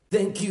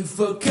Thank you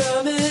for coming out.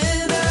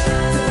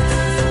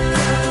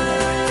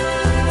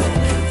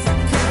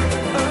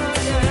 Oh,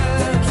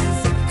 yeah.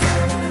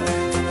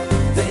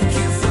 Thank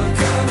you for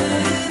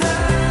coming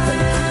out.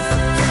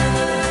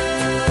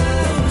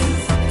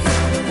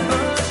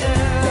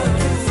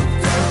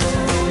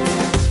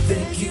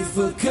 Thank you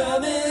for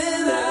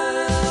coming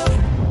out.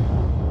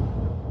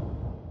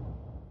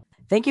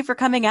 Thank you for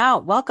coming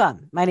out.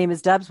 Welcome. My name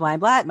is Dubs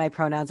Weinblatt. My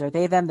pronouns are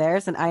they, them,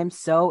 theirs, and I am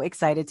so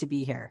excited to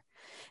be here.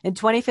 In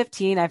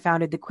 2015, I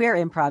founded the Queer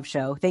Improv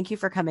Show, Thank You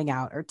for Coming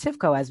Out, or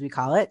TIFCO as we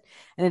call it,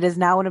 and it is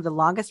now one of the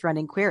longest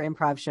running queer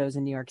improv shows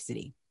in New York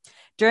City.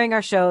 During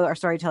our show, our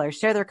storytellers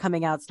share their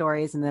coming out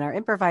stories, and then our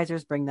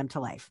improvisers bring them to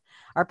life.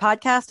 Our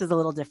podcast is a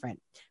little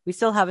different. We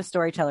still have a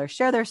storyteller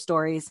share their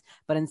stories,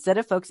 but instead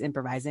of folks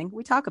improvising,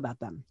 we talk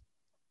about them.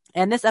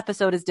 And this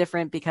episode is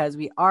different because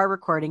we are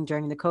recording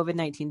during the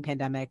COVID-19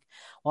 pandemic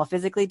while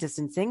physically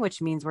distancing,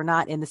 which means we're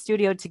not in the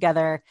studio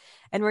together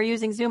and we're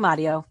using Zoom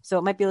audio. So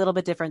it might be a little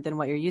bit different than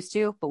what you're used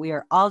to, but we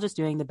are all just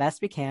doing the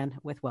best we can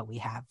with what we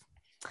have.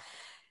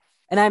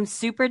 And I'm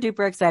super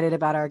duper excited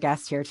about our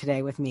guest here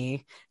today with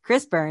me.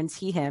 Chris Burns,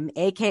 he, him,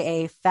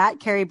 aka Fat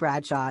Carrie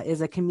Bradshaw,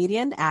 is a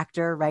comedian,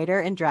 actor, writer,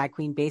 and drag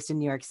queen based in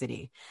New York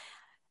City.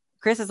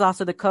 Chris is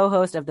also the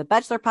co-host of the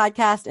Bachelor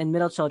podcast and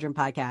Middle Children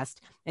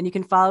podcast. And you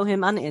can follow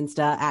him on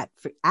Insta at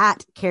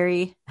Fat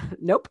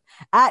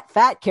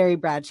Carrie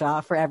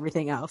Bradshaw for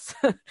everything else.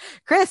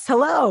 Chris,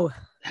 hello.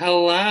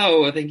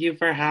 Hello. Thank you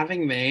for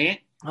having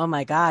me. Oh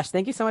my gosh.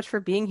 Thank you so much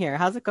for being here.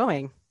 How's it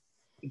going?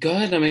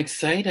 Good. I'm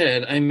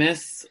excited. I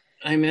miss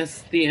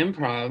the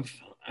improv.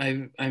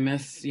 I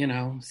miss,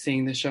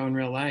 seeing the show in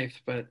real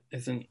life, but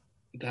isn't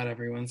that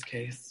everyone's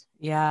case?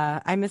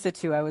 Yeah, I miss it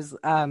too.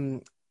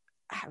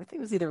 I think it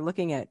was either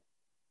looking at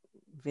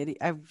video,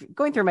 I'm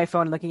going through my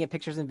phone and looking at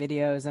pictures and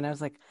videos, and I was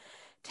like,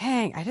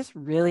 dang, I just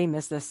really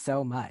miss this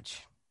so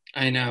much.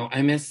 I know.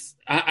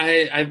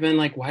 I've been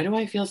like, why do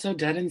I feel so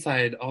dead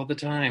inside all the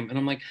time? And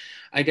I'm like,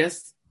 I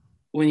guess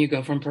when you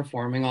go from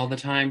performing all the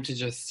time to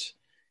just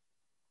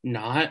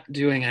not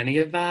doing any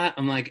of that,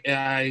 I'm like,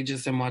 I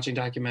just am watching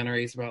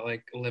documentaries about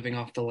like living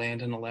off the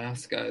land in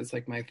Alaska is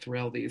like my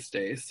thrill these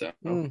days. So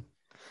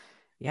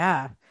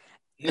yeah.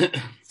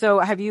 So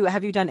have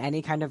you done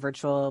any kind of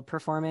virtual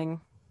performing?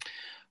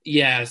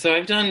 Yeah, so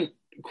I've done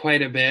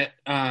quite a bit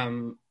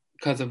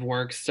because of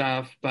work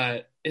stuff,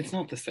 but it's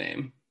not the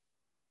same,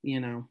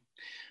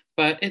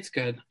 but it's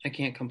good. I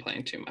can't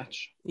complain too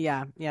much.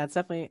 Yeah, it's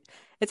definitely,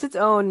 it's its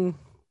own.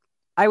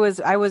 I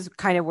was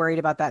kind of worried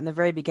about that in the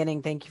very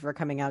beginning. Thank You for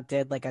Coming Out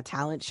did like a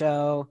talent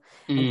show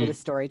and did a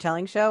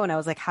storytelling show. And I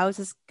was like, how is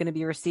this going to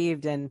be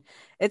received? And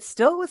it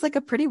still was like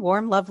a pretty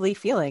warm, lovely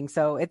feeling.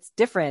 So it's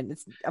different.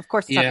 It's, of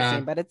course, it's not the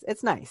same, but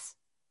it's nice.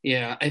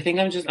 Yeah. I think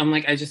I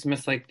just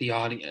miss like the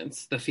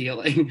audience, the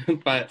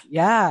feeling, but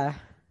yeah,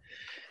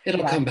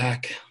 it'll come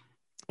back.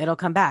 It'll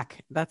come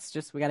back. That's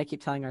just, we got to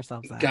keep telling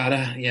ourselves that.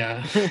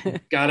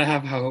 Gotta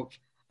have hope.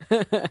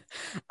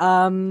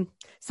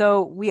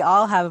 So we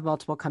all have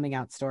multiple coming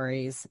out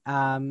stories.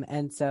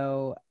 And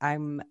so I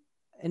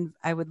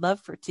would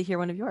love to hear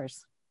one of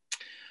yours.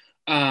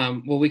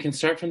 Well, we can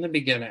start from the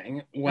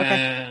beginning.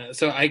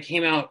 So I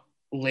came out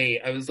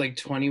late. I was like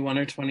 21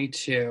 or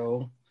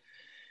 22.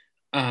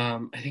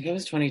 I think I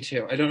was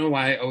 22. I don't know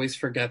why I always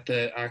forget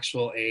the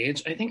actual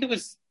age. I think it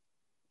was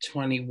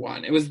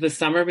 21. It was the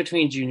summer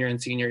between junior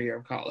and senior year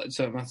of college.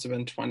 So it must have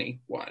been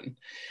 21.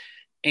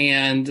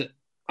 And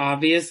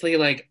obviously,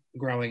 like,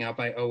 growing up,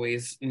 I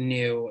always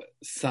knew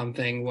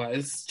something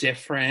was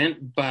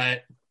different,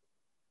 but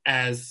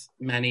as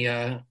many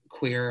a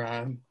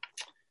queer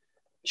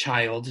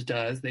child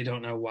does, they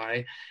don't know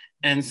why.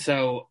 And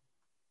so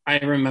I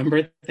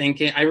remember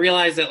thinking, I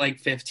realized at like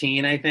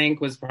 15, I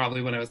think, was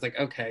probably when I was like,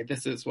 okay,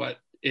 this is what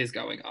is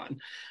going on.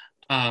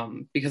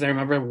 Because I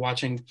remember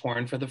watching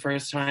porn for the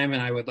first time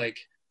and I would like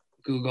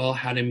Google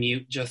how to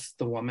mute just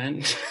the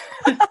woman.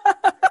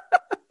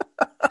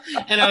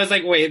 And I was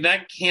like, wait,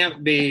 that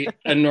can't be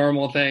a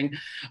normal thing.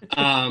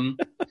 And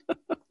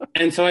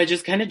so I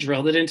just kind of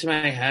drilled it into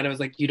my head. I was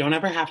like, you don't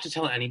ever have to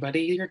tell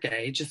anybody you're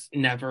gay. Just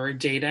never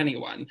date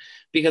anyone.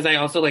 Because I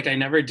also I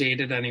never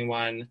dated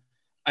anyone.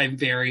 I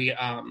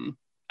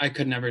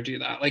could never do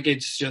that. Like,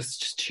 it's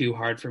just too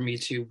hard for me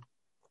to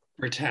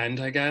pretend,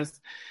 I guess.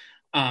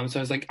 So I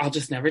was like, I'll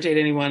just never date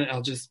anyone.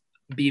 I'll just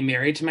be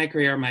married to my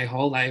career my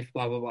whole life,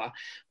 blah, blah, blah.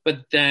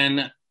 But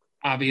then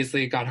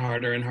obviously it got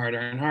harder and harder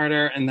and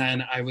harder. And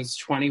then I was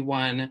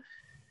 21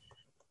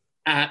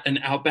 at an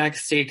Outback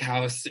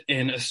Steakhouse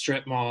in a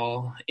strip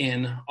mall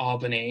in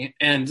Albany.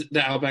 And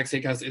the Outback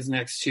Steakhouse is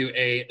next to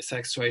a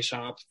sex toy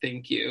shop.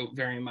 Thank you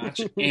very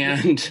much.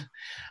 And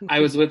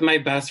I was with my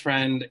best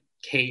friend,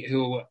 Kate,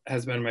 who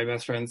has been my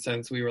best friend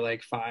since we were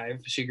like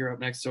 5. She grew up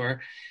next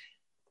door.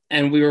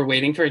 And we were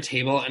waiting for a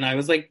table. And I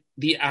was like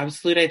the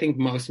absolute, I think,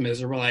 most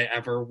miserable I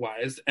ever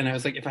was. And I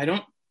was like, if I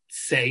don't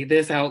say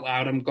this out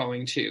loud, I'm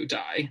going to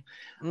die.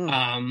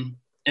 And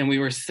we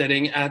were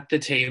sitting at the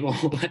table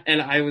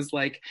and I was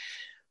like,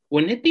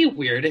 wouldn't it be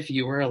weird if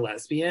you were a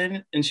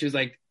lesbian? And she was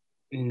like,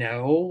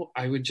 no,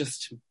 I would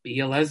just be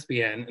a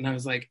lesbian. And I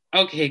was like,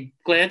 okay,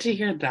 glad to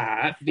hear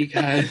that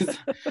because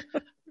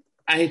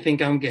I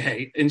think I'm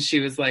gay. And she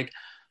was like,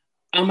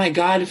 oh my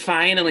God,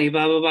 finally,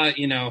 blah, blah, blah.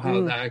 You know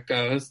how that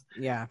goes.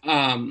 Yeah.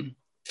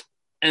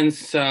 And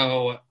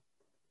so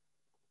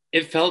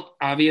it felt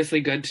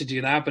obviously good to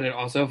do that, but it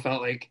also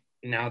felt like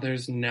now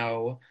there's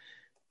no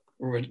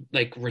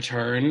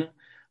return.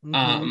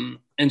 And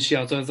she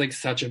also has like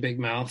such a big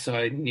mouth. So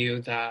I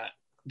knew that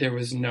there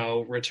was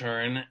no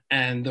return.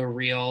 And the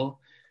real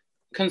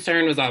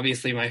concern was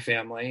obviously my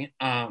family.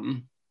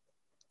 And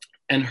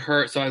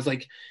her. So I was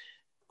like,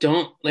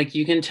 don't, like,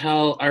 you can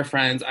tell our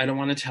friends, I don't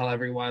want to tell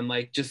everyone,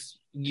 like, just,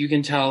 you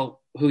can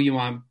tell who you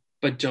want,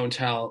 but don't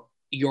tell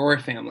your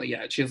family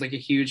yet. She has like a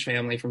huge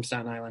family from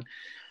Staten Island,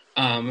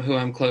 who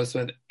I'm close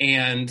with.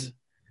 And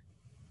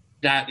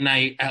that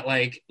night at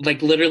like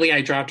literally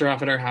I dropped her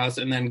off at her house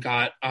and then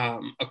got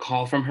a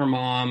call from her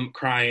mom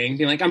crying,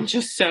 being like, I'm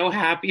just so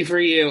happy for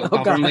you. A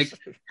call from like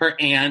her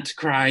aunt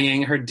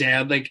crying. Her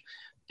dad like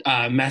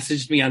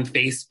messaged me on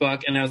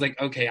Facebook, and I was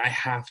like, okay, I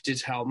have to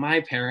tell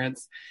my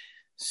parents.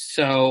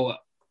 So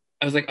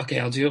I was like, okay,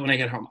 I'll do it when I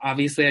get home.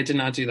 Obviously I did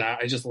not do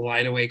that. I just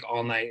lied awake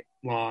all night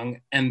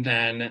long and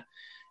then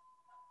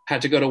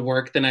had to go to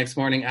work the next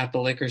morning at the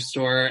liquor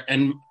store.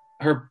 And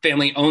her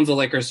family owns a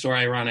liquor store,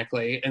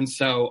 ironically. And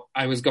so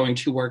I was going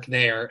to work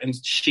there and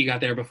she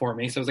got there before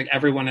me. So it was like,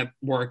 everyone at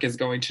work is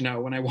going to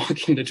know when I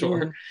walk in the door. So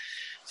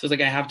I was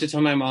like, I have to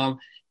tell my mom.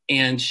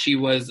 And she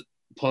was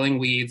pulling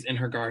weeds in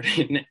her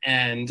garden.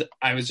 And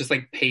I was just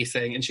like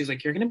pacing. And she's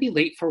like, you're going to be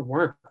late for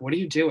work. What are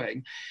you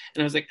doing?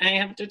 And I was like, I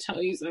have to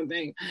tell you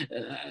something.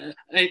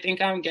 I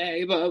think I'm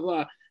gay, blah,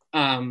 blah.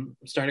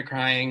 Started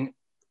crying.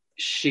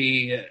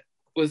 She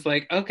was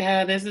like,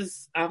 okay, this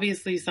is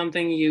obviously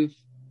something you've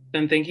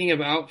been thinking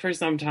about for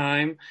some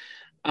time.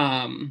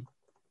 And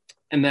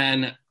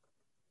then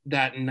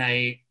that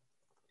night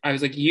I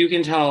was like, you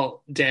can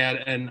tell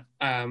Dad and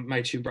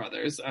my two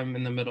brothers. I'm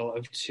in the middle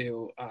of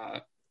two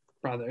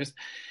brothers.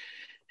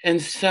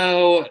 And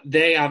so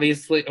they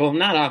obviously, well,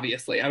 not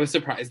obviously, I was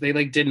surprised. They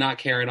like did not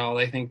care at all.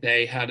 I think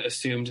they had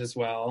assumed as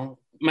well.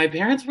 My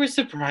parents were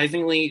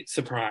surprisingly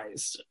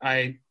surprised.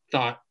 I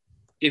thought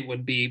it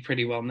would be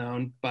pretty well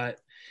known, but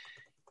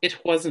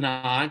it was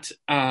not.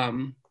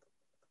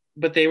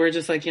 But they were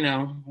just like, you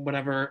know,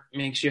 whatever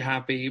makes you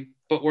happy.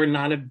 But we're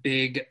not a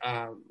big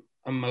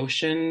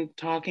emotion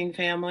talking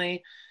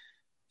family.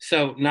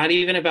 So not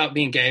even about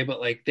being gay, but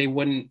like they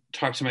wouldn't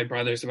talk to my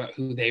brothers about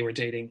who they were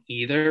dating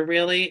either,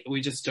 really. We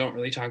just don't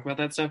really talk about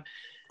that stuff.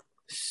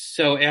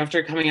 So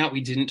after coming out,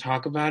 we didn't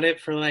talk about it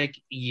for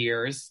like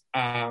years.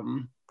 I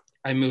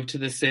moved to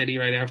the city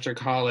right after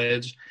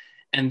college.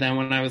 And then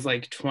when I was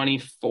like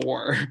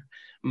 24,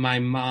 my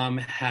mom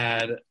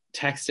had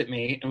texted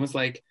me and was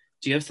like,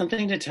 do you have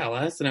something to tell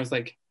us? And I was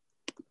like,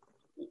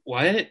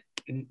 what?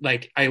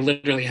 Like, I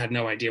literally had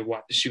no idea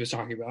what she was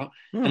talking about.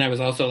 And I was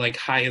also like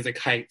high as a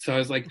kite. So I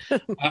was like,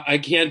 I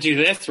can't do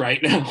this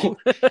right now.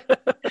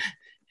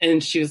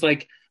 And she was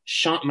like,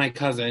 Sean, my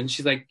cousin,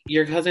 she's like,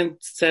 your cousin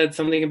said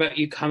something about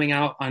you coming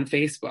out on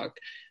Facebook.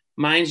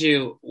 Mind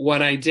you,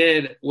 what I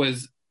did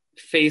was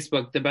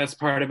Facebook, the best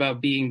part about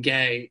being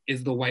gay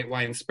is the white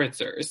wine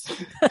spritzers.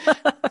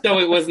 So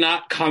it was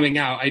not coming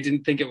out. I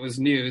didn't think it was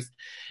news.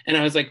 And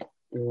I was like,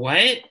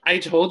 what? I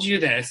told you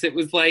this. It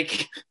was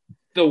like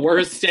the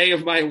worst day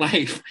of my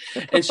life.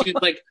 And she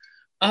was like,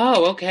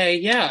 oh, okay.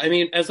 Yeah. I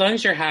mean, as long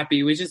as you're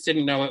happy, we just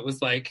didn't know it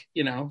was like,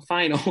 you know,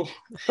 final.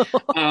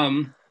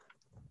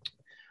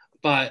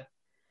 But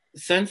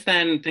since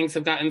then, things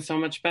have gotten so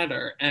much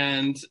better.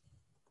 And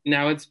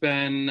now I've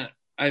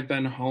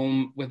been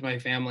home with my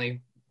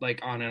family,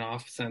 like on and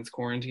off since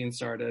quarantine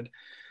started.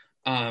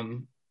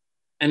 And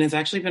it's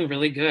actually been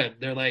really good.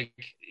 They're like,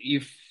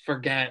 you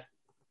forget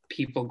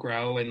people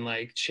grow and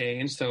like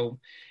change. So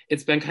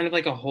it's been kind of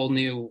like a whole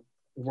new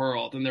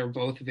world. And they're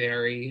both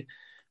very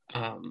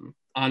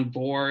on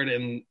board.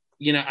 And,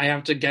 you know, I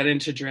have to get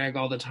into drag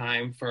all the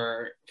time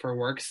for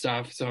work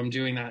stuff. So I'm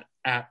doing that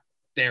at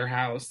their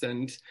house.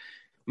 And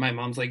my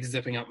mom's like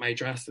zipping up my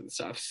dress and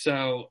stuff.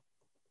 So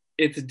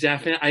it's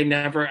definitely, I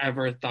never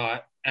ever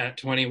thought at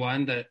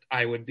 21 that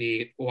I would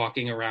be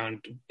walking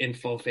around in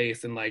full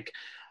face and like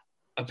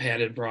a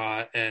padded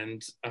bra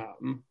and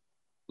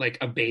like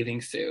a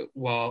bathing suit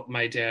while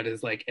my dad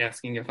is like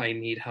asking if I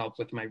need help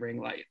with my ring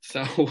light.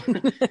 So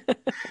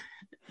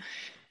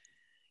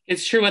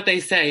it's true what they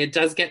say. It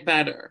does get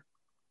better.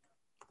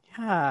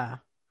 Yeah.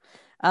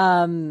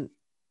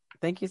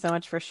 Thank you so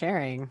much for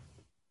sharing.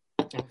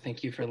 Oh,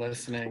 thank you for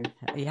listening.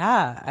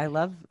 Yeah, I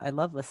love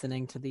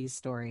listening to these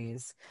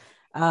stories.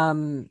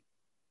 Before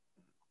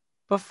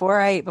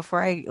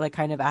I like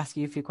kind of ask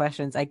you a few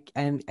questions, I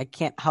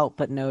can't help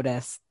but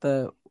notice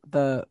the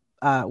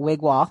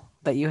wig wall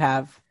that you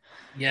have.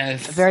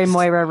 Yes. Very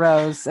Moira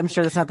Rose. I'm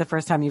sure that's not the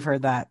first time you've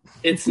heard that.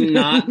 It's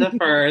not the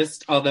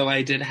first, although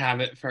I did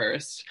have it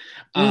first.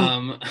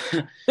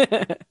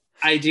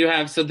 I do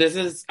have, so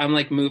I'm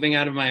like moving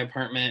out of my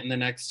apartment in the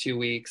next 2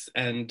 weeks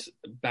and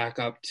back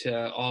up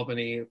to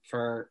Albany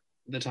for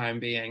the time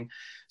being.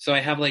 So I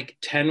have like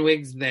 10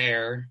 wigs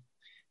there,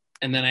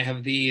 and then I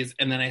have these,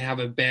 and then I have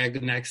a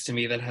bag next to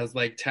me that has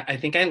like I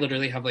think I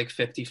literally have like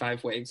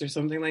 55 wigs or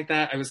something like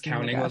that. I was Oh my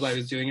counting while I gosh.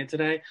 was doing it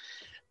today.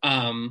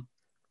 Um,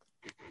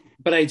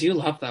 but I do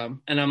love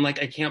them, and I'm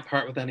like I can't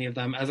part with any of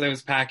them. As I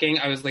was packing,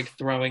 I was like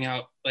throwing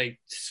out like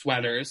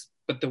sweaters,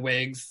 but the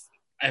wigs,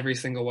 every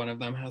single one of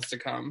them has to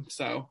come.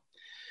 So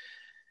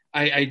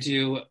I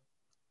do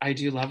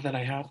love that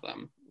I have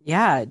them.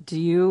 Yeah.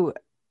 Do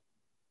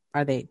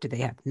they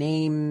have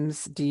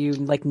names? Do you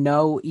like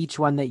know each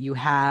one that you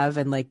have?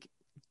 And like,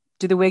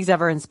 do the wigs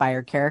ever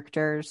inspire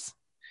characters?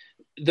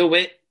 The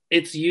way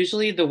it's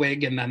usually the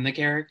wig and then the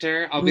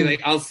character. I'll be Mm,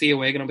 like, I'll see a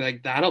wig and I'll be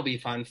like, that'll be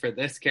fun for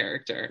this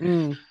character.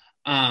 mm.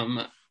 Um,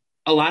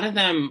 a lot of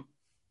them,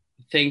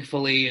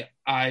 thankfully,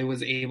 I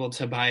was able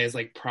to buy as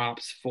like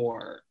props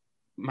for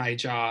my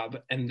job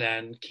and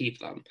then keep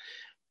them.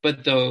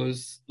 But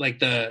those, like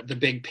the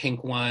big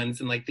pink ones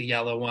and like the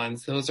yellow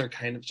ones, those are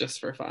kind of just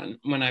for fun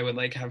when I would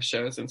like have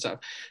shows and stuff.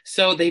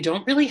 So they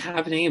don't really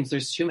have names.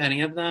 There's too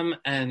many of them,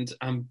 and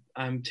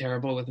I'm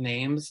terrible with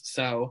names.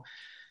 So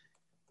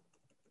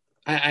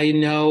I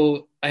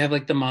know I have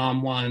like the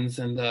mom ones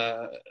and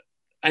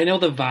I know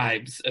the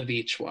vibes of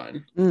each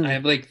one. I Mm.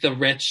 have like the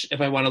rich,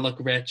 if I want to look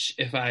rich,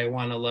 if I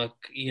want to look,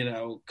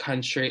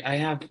 country. I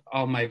have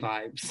all my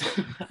vibes,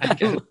 I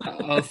guess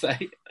I'll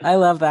say. I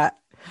love that.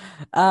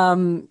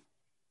 Um,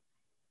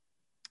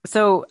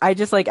 so I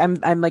just like I'm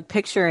like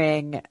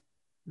picturing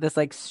this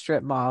like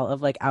strip mall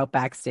of like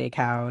Outback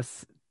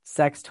Steakhouse,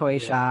 sex toy Yeah.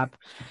 shop.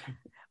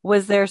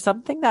 Was there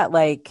something that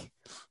like,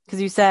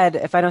 because you said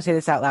if I don't say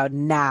this out loud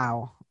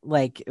now,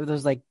 like it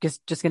was like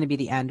just going to be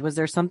the end. Was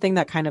there something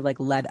that kind of like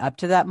led up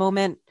to that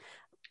moment,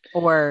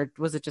 or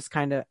was it just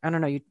kind of I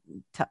don't know?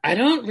 I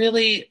don't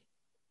really,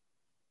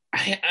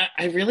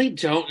 I really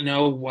don't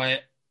know what,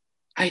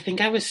 I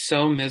think I was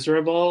so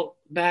miserable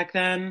back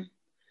then.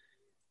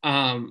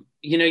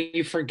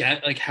 You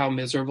forget like how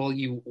miserable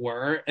you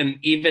were. And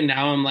even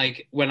now I'm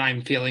like, when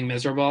I'm feeling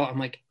miserable, I'm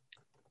like,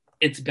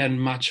 it's been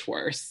much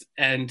worse.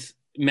 And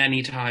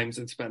many times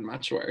it's been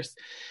much worse.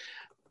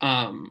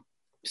 Um,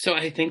 so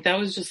I think that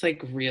was just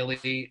like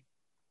really,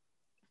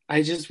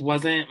 I just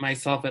wasn't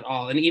myself at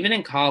all. And even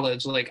in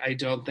college, like I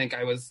don't think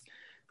I was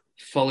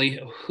fully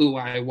who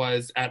I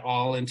was at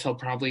all until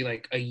probably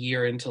like a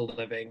year into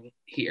living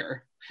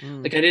here.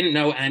 Mm, Like I didn't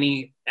know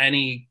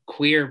any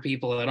queer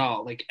people at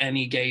all, like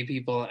any gay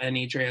people,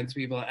 any trans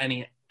people,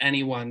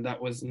 anyone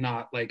that was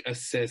not like a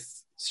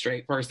cis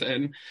straight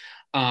person.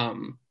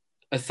 Um,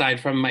 Aside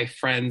from my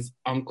friend's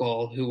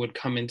uncle who would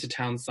come into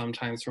town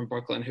sometimes from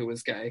Brooklyn who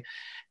was gay.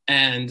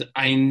 And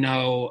I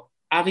know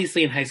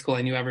obviously in high school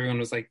I knew everyone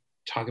was like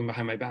talking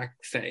behind my back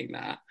saying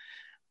that.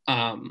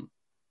 Um,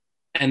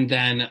 and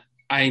then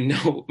I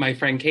know my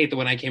friend Kate, the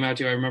one I came out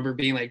to, I remember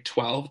being like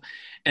 12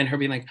 and her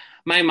being like,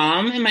 my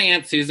mom and my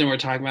Aunt Susan were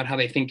talking about how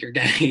they think you're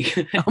gay.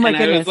 oh my And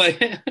I was goodness.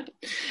 like,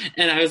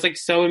 and I was like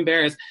so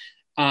embarrassed.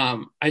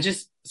 I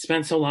just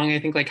spent so long, I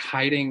think, like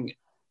hiding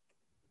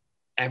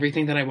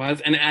everything that I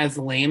was. And as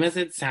lame as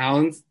it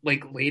sounds,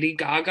 like Lady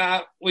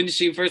Gaga, when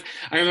she first,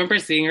 I remember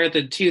seeing her at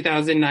the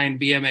 2009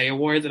 BMA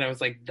Awards, and I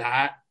was like,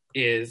 that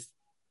is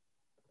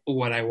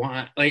what I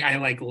want. Like, I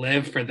like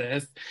live for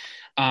this.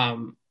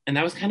 And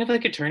that was kind of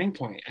like a turning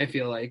point, I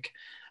feel like.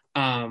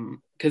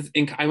 Because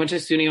I went to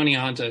SUNY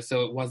Oneonta,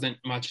 so it wasn't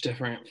much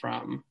different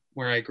from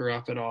where I grew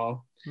up at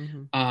all.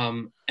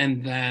 Mhm.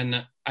 And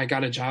then I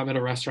got a job at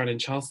a restaurant in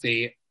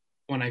Chelsea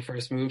when I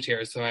first moved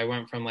here. So I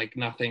went from like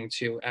nothing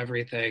to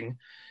everything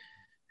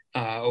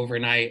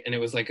overnight, and it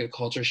was like a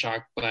culture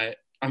shock. But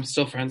I'm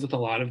still friends with a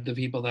lot of the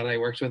people that I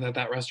worked with at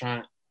that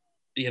restaurant,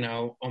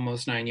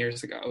 almost 9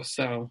 years ago.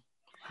 So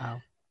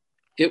Wow.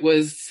 it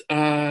was,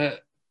 I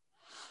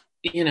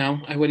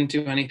wouldn't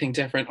do anything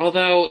different.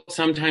 Although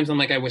sometimes I'm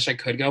like, I wish I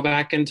could go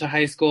back into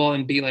high school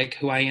and be like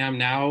who I am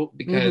now, Hmm.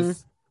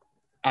 because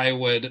I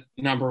would,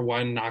 number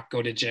one, not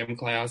go to gym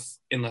class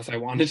unless I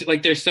wanted to.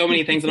 Like, there's so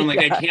many things, and I'm like,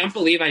 I Yeah. can't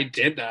believe I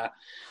did that.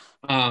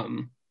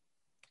 Um,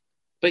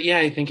 but yeah,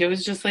 I think it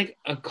was just like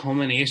a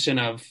culmination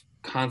of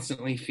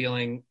constantly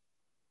feeling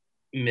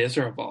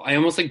miserable. I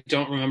almost like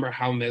don't remember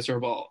how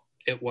miserable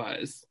it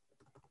was.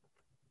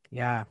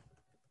 Yeah.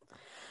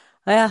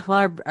 Yeah,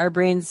 well, our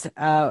brains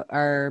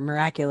are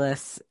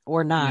miraculous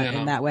or not in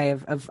Yeah. that way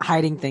of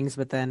hiding things,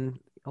 but then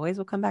always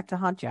will come back to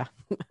haunt you.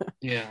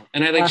 Yeah.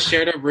 And I like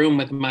shared a room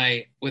with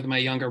my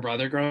younger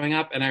brother growing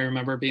up, and I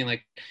remember being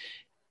like,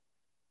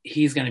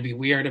 he's going to be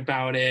weird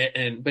about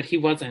it, but he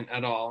wasn't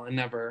at all, and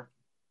never,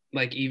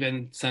 like,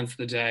 even since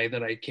the day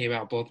that I came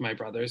out, both my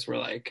brothers were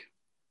like,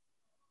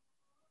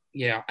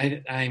 yeah,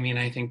 I mean,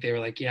 I think they were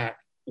like, yeah,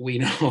 we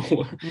know.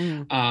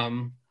 Mm.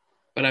 um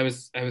but I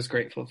was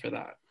grateful for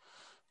that.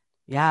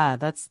 Yeah,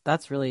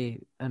 that's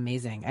really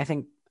amazing. I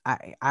think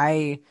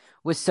I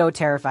was so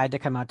terrified to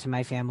come out to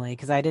my family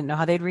because I didn't know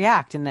how they'd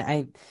react,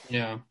 and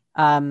Yeah.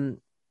 um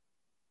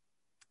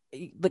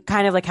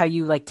kind of like how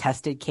you like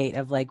tested Kate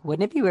of like,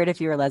 wouldn't it be weird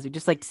if you were lesbian,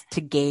 just like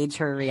to gauge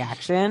her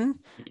reaction.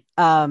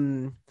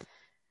 Um,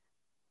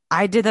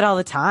 I did that all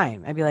the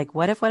time. I'd be like,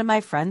 what if one of my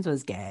friends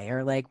was gay?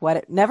 Or like,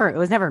 it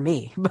was never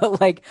me,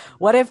 but like,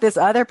 what if this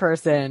other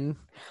person,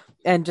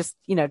 and just,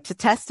 to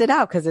test it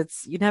out.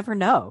 Cause you never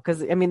know.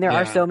 Cause I mean, there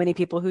are Yeah. so many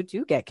people who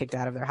do get kicked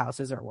out of their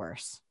houses or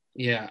worse.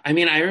 Yeah. I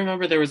mean, I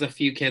remember there was a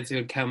few kids who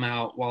had come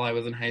out while I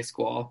was in high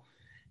school,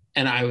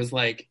 and I was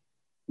like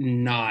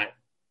not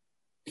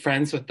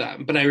friends with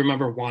them. But I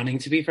remember wanting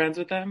to be friends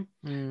with them.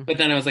 Mm, But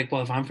then I was like,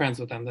 well, if I'm friends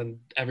with them, then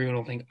everyone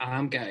will think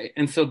I'm gay.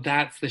 And so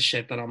that's the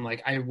shit that I'm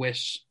like, I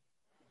wish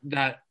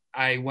that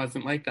I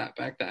wasn't like that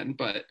back then,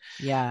 but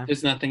yeah.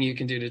 there's nothing you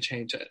can do to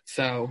change it.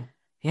 So,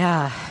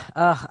 Yeah.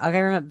 I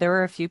remember there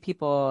were a few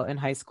people in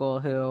high school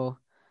who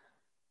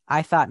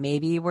I thought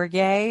maybe were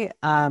gay.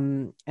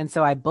 And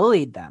so I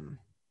bullied them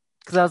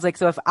because I was like,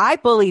 so if I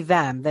bully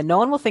them, then no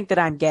one will think that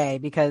I'm gay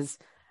because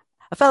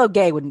a fellow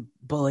gay wouldn't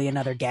bully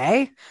another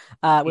gay,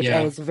 which A,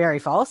 yeah. is very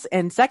false.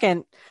 And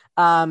second,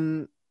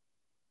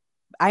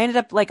 I ended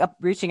up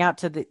reaching out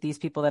to these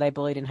people that I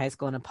bullied in high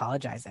school and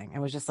apologizing. I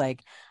was just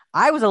like,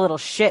 I was a little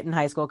shit in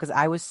high school because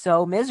I was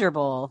so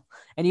miserable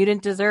and you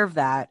didn't deserve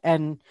that.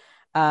 And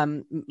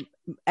um,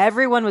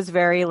 everyone was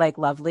very like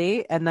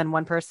lovely. And then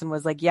one person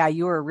was like, yeah,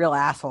 you were a real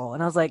asshole.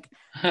 And I was like,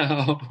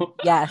 Oh.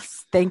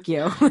 yes, thank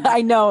you.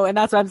 I know. And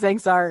that's why I'm saying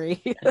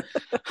sorry.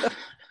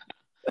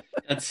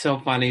 That's so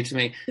funny to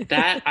me.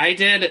 That I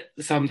did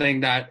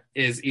something that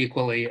is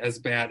equally as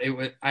bad.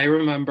 I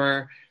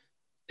remember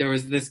there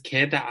was this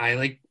kid that I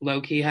like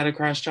low key had a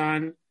crush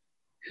on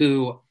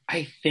who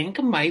I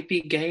think might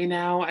be gay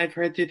now. I've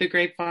heard through the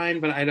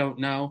grapevine, but I don't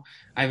know.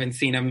 I haven't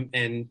seen him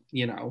in,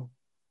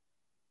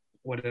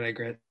 what did I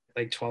get?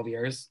 Like 12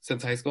 years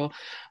since high school.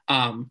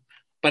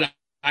 But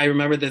I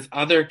remember this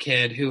other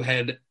kid who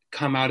had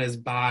come out as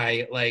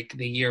bi like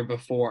the year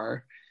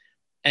before,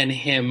 and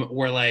him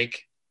were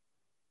like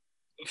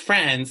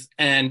friends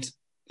and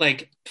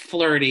like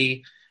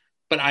flirty.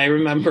 But I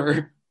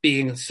remember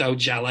being so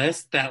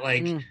jealous that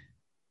like Mm.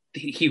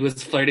 he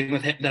was flirting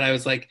with him, that I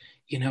was like,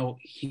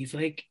 he's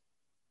like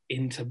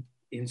into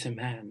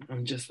men.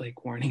 I'm just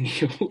like warning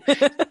you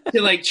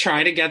to like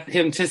try to get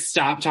him to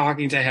stop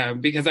talking to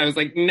him, because I was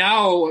like,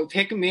 no,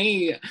 pick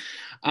me.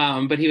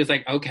 But he was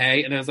like,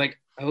 okay. And I was like,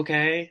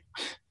 okay,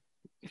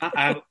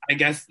 I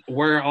guess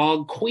we're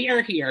all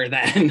queer here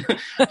then.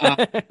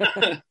 uh,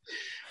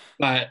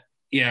 but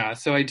yeah,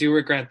 so I do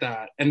regret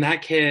that. And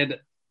that kid,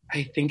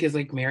 I think, is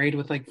like married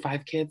with like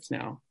 5 kids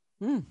now.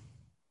 Mm.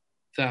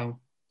 So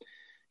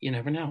you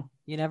never know.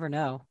 You never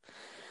know.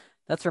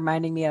 That's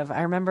reminding me of,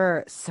 I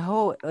remember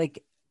so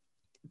like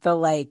the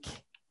like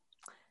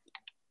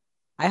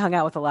I hung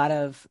out with a lot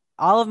of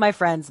all of my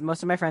friends.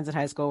 Most of my friends in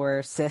high school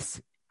were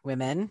cis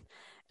women, Me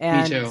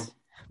and too.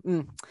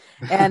 mm,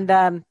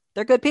 and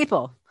they're good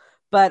people,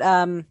 but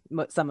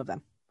some of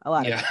them, a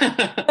lot of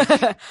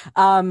Yeah.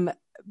 them.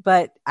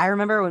 But I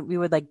remember when we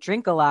would like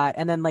drink a lot,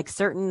 and then like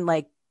certain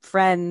like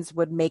friends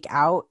would make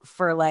out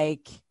for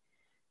like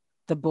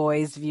the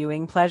boys'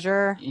 viewing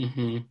pleasure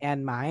Hmm.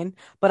 and mine.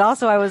 But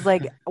also I was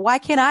like, why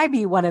can't I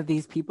be one of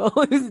these people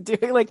who's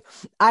doing like,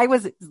 I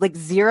was like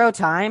 0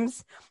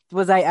 times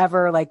was I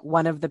ever like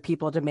one of the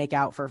people to make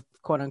out for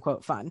quote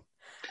unquote fun.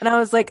 And I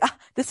was like,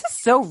 this is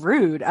so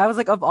rude. I was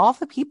like, of all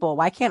the people,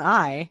 why can't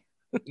I?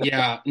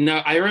 Yeah, no,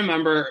 I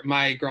remember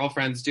my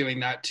girlfriends doing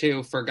that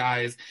too for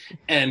guys,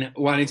 and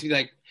wanting to be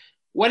like,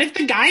 what if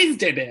the guys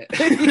did it?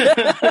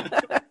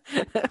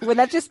 Would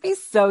that just be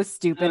so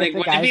stupid if Like, the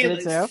wouldn't guys it did it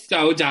be too?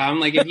 so dumb?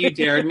 Like, if you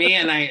dared me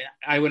and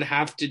I would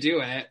have to do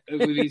it, it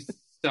would be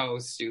so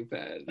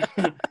stupid.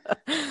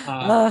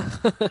 uh,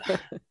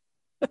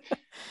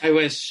 I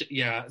wish,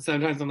 yeah.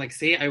 Sometimes I'm like,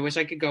 see, I wish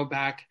I could go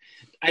back.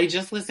 I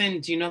just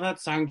listened. Do you know that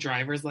song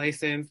 "Driver's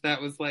License"?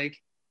 That was like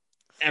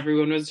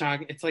everyone was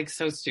talking. It's like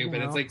so stupid.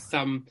 It's No. like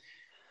some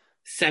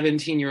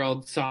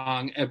 17-year-old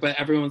song, but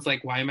everyone's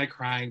like, why am I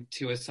crying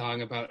to a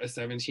song about a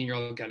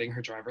 17-year-old getting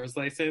her driver's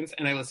license?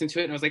 And I listened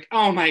to it and I was like,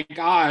 oh my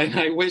God,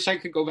 I wish I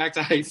could go back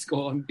to high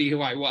school and be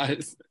who I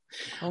was.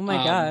 Oh my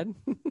Um,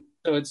 God.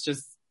 so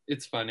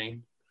it's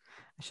funny.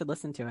 I should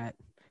listen to it.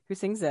 Who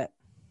sings it?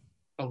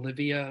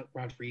 Olivia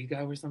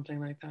Rodrigo or something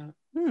like that.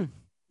 Hmm.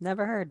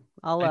 Never heard.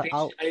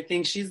 I'll I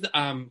think she's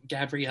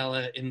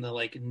Gabriella in the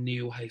like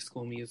new High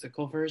School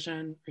Musical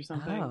version or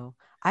something. Oh,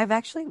 I've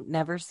actually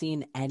never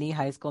seen any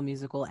High School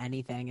Musical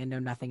anything and know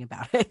nothing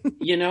about it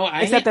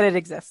except I that it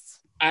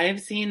exists. I've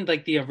seen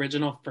like the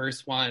original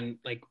first one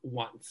like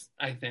once.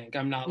 I think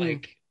I'm not Mm.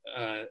 like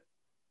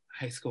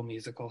High School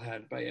Musical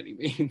head by any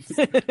means.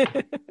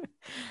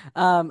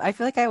 I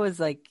feel like I was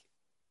like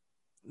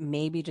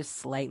maybe just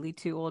slightly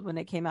too old when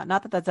it came out.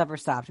 Not that that's ever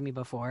stopped me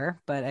before,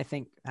 but I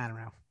think I don't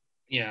know.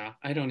 Yeah,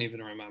 I don't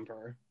even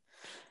remember.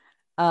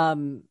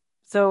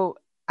 So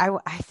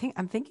I think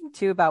I'm thinking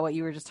too about what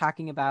you were just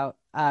talking about,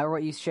 or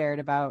what you shared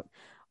about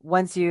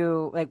once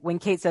you like when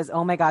Kate says,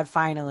 "Oh my God,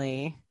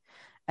 finally,"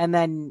 and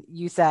then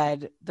you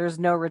said, "There's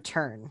no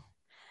return,"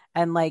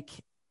 and like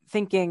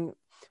thinking,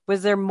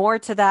 was there more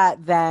to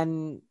that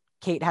than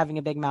Kate having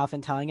a big mouth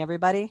and telling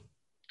everybody?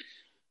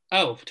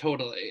 Oh,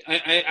 totally.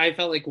 I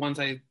felt like once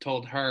I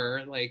told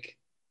her, like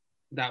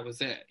that was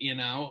it.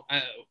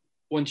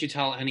 once you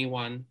tell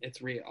anyone,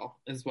 it's real,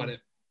 is what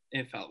it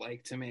felt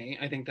like to me.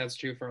 I think that's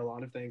true for a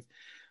lot of things.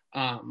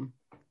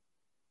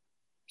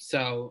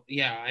 So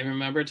yeah, I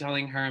remember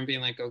telling her and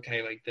being like,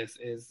 okay, like this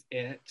is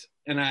it.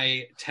 And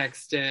I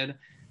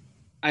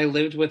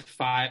lived with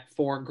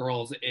four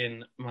girls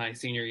in my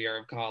senior year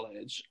of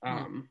college,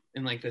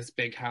 in like this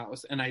big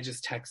house. And I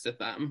just texted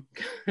them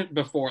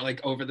before,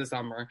 like over the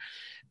summer.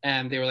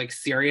 And they were like,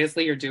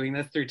 seriously, you're doing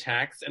this through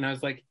text? And I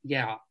was like,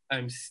 yeah,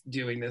 I'm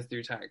doing this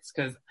through text.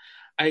 Cause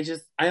I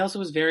also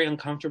was very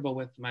uncomfortable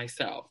with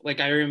myself. Like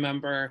I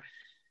remember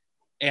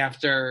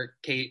after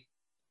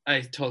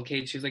I told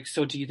Kate, she was like,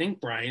 so do you think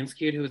Brian's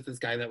cute? Who was this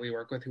guy that we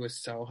work with who was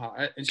so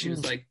hot? And she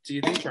was like, do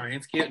you think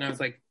Brian's cute? And I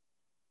was like,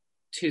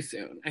 too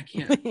soon.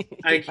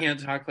 I can't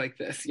talk like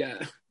this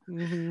yet.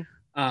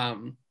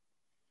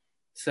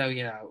 So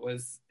yeah,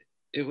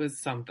 it was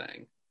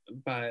something.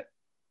 But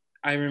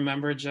I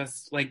remember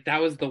just like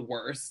that was the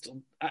worst.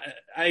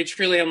 I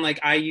truly am like,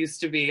 I used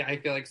to be, I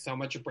feel like so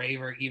much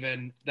braver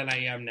even than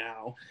I am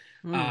now.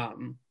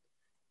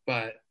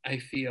 But I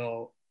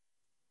feel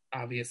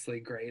obviously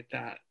great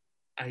that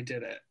I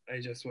did it. I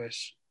just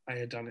wish I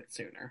had done it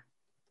sooner.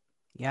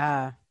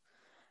 Yeah.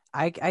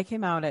 I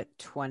came out at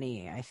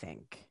 20, I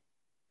think.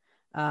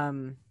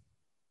 Yeah,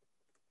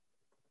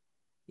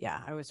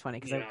 I was 20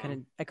 because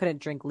I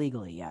couldn't drink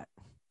legally yet.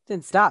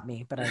 Didn't stop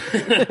me, but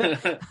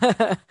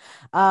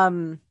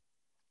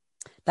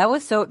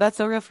that's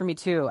so real for me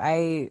too.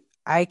 I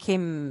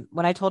came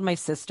when I told my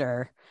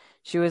sister,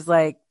 she was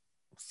like,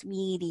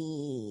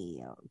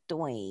 sweetie,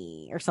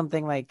 doy, or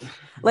something like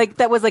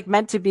that was like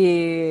meant to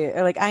be,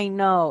 or like, I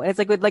know. And it's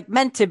like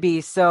meant to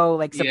be so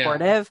like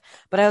supportive,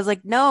 but I was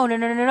like,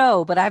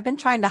 no. But I've been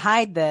trying to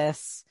hide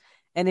this.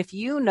 And if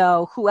you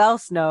know, who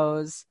else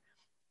knows?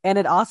 And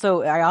I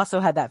also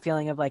had that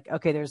feeling of like,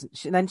 okay,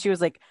 then she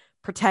was like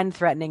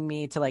threatening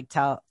me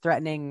to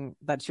threatening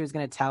that she was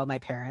going to tell my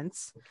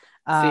parents.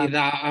 See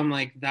that I'm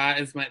like,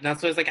 that's why I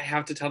was like, I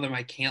have to tell them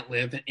I can't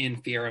live in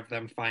fear of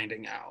them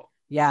finding out.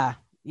 Yeah.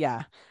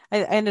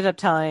 I ended up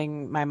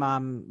telling my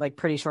mom like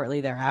pretty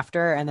shortly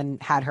thereafter, and then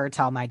had her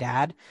tell my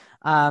dad.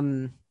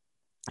 I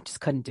just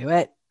couldn't do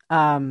it.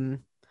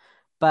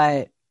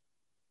 But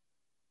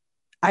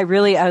I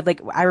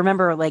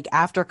remember like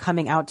after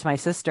coming out to my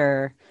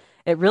sister,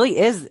 it really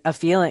is a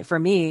feeling for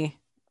me,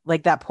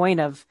 like that point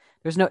of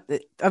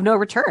no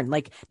return.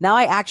 Like now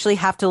I actually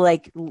have to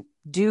like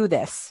do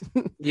this.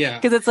 Yeah.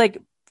 Because it's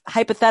like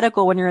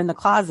hypothetical when you're in the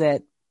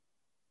closet.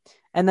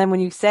 And then when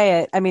you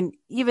say it, I mean,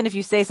 even if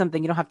you say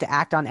something, you don't have to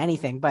act on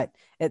anything, but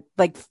it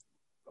like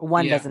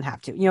one doesn't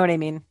have to. You know what I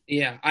mean?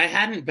 Yeah. I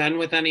hadn't been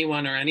with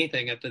anyone or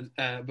anything at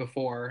the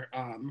before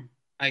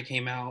I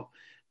came out,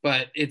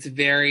 but it's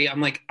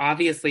I'm like,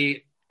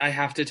 obviously I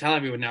have to tell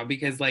everyone now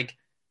because like,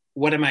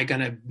 what am I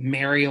gonna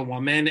marry a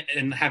woman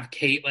and have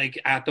Kate like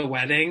at the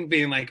wedding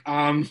being like,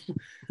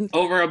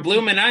 over a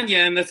bloomin'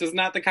 onion, this was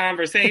not the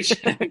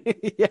conversation.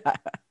 Yeah.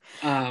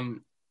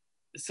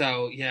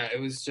 So yeah,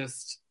 it was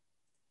just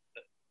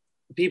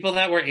people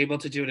that were able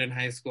to do it in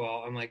high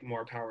school. I'm like,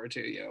 more power to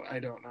you. I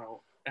don't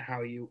know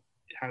how you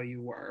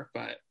were,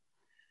 but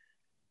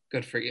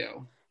good for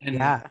you. And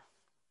yeah,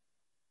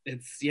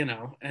 it's,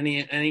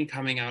 any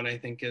coming out I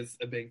think is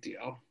a big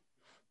deal.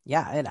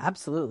 Yeah, it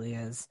absolutely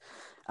is.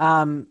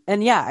 And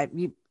yeah,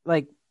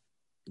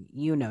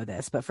 you know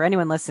this, but for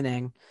anyone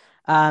listening,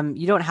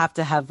 you don't have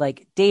to have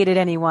like dated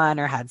anyone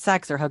or had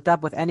sex or hooked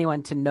up with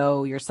anyone to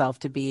know yourself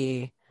to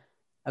be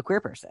a queer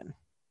person.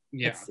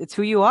 Yeah. It's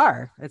who you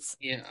are. It's,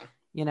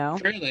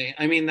 Truly.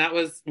 I mean, that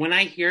was when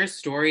I hear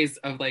stories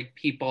of like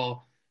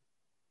people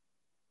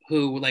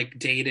who like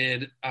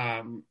dated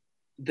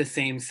the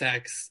same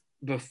sex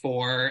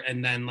before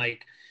and then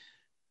like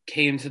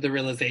came to the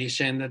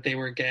realization that they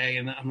were gay,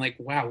 and I'm like,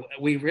 wow,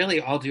 we really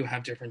all do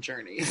have different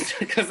journeys.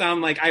 Because I'm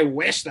like, I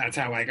wish that's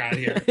how I got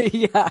here.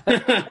 Yeah.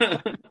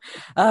 It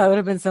would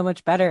have been so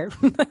much better.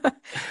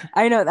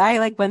 I know I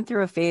like went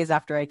through a phase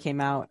after I came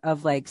out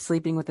of like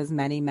sleeping with as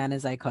many men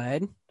as I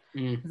could.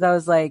 Because I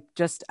was like,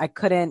 I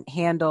couldn't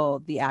handle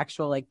the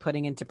actual like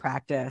putting into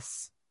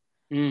practice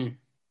and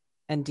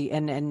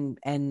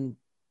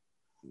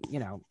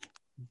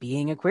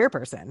being a queer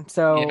person.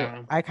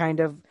 So I kind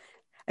of,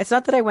 it's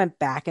not that I went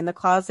back in the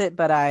closet,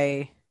 but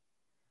I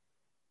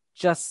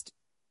just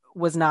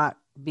was not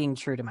being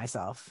true to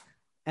myself.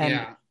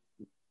 And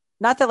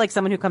not that like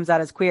someone who comes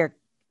out as queer,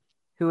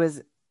 who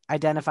is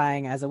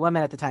identifying as a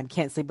woman at the time,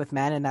 can't sleep with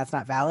men and that's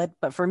not valid.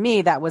 But for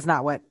me, that was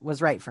not what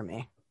was right for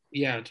me.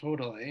 Yeah,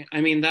 totally.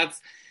 I mean, I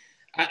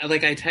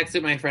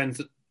texted my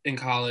friends in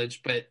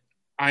college, but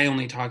I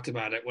only talked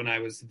about it when I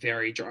was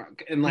very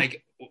drunk and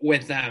like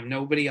with them.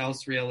 Nobody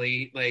else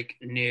really like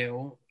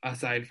knew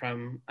aside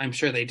from, I'm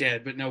sure they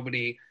did, but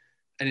I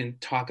didn't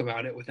talk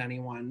about it with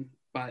anyone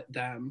but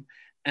them.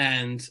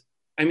 And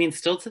I mean,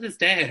 still to this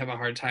day, I have a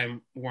hard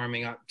time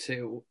warming up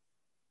to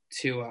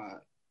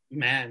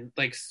men,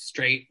 like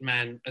straight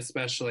men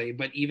especially,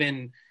 but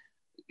even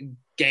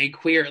gay,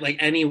 queer, like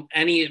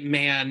any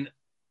man,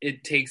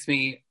 it takes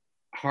me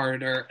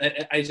harder.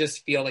 I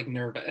just feel like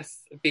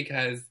nervous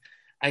because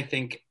I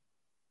think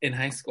in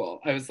high school.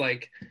 I was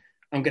like,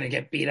 I'm gonna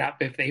get beat up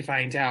if they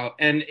find out.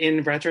 And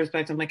in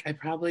retrospect, I'm like, I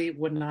probably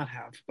would not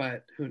have,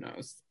 but who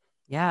knows?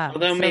 Yeah,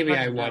 Although so maybe hard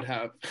I to would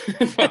know.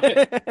 have.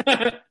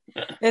 But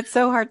It's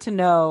so hard to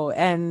know.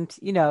 And,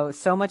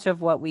 so much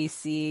of what we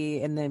see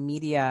in the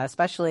media,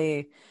 especially,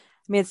 I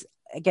mean, it's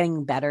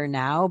getting better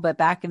now, but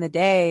back in the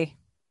day,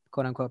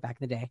 quote unquote, back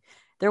in the day,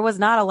 there was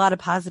not a lot of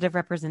positive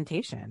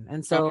representation. And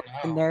oh so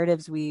the no.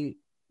 narratives we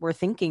were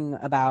thinking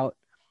about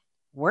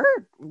were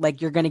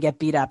like, you're going to get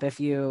beat up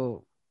if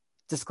you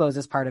disclose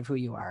as part of who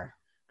you are.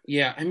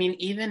 Yeah, I mean,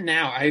 even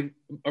now, I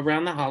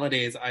around the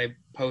holidays, I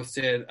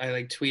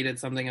like tweeted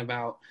something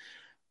about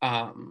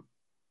um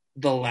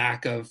the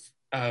lack of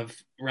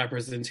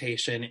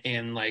representation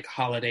in like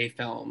holiday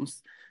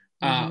films.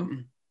 Mm-hmm.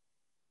 Um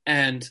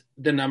and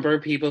the number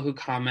of people who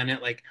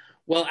commented like,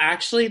 well,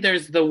 actually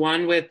there's the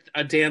one with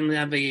Dan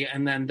Levy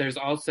and then there's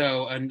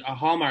also a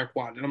Hallmark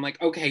one. And I'm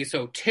like, okay,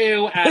 so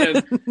two out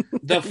of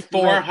the Right.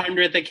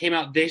 400 that came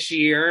out this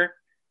year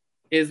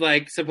is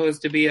like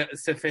supposed to be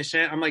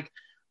sufficient. I'm like,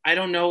 I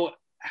don't know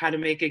how to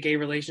make a gay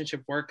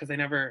relationship work because I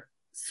never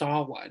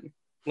saw one.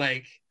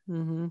 Like,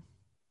 Mm-hmm.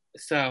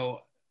 so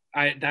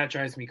I that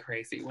drives me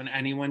crazy when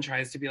anyone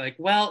tries to be like,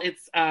 well,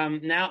 it's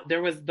now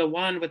there was the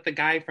one with the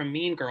guy from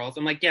Mean Girls.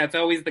 I'm like, yeah, it's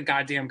always the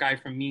goddamn guy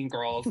from Mean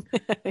Girls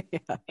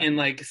Yeah. in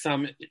like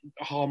some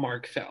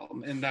Hallmark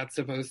film, and that's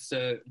supposed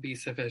to be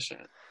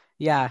sufficient.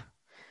 Yeah.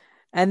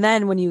 And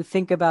then when you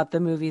think about the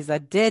movies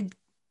that did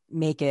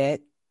make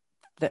it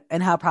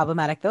and how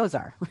problematic those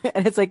are.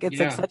 And it's like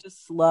Yeah, such a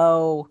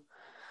slow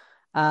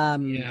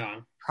um yeah.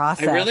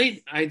 process.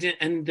 I did,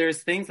 and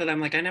there's things that I'm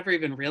like, I never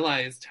even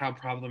realized how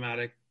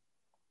problematic.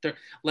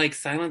 Like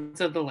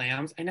Silence of the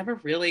Lambs, I never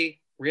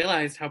really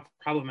realized how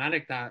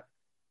problematic that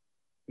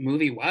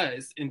movie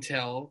was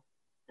until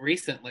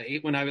recently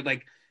when I would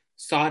like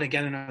saw it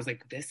again and I was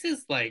like, this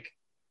is like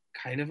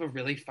kind of a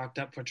really fucked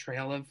up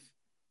portrayal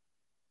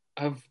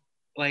of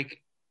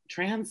like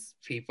trans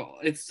people.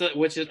 It's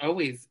which it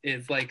always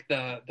is like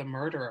the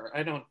murderer.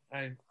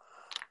 I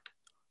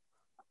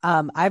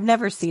I've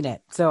never seen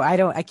it. So I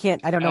don't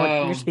know what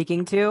you're oh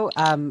speaking to.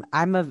 I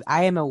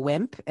am a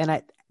wimp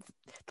and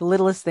the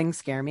littlest things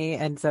scare me.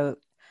 And so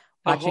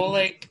the whole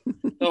watching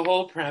like the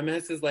whole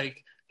premise is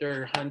like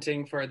they're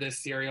hunting for this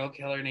serial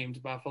killer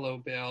named Buffalo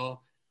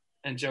Bill,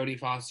 and Jodie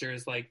Foster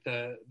is like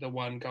the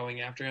one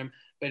going after him,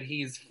 but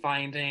he's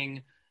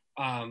finding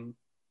um,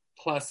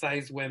 plus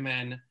size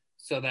women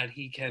so that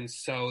he can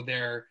sew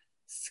their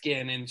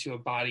skin into a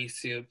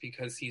bodysuit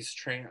because he's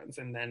trans,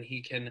 and then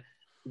he can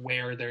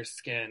wear their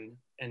skin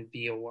and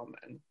be a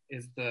woman.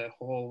 Is the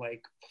whole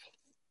like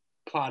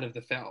plot of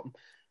the film,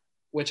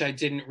 which I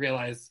didn't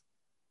realize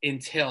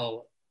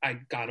until I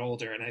got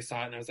older and I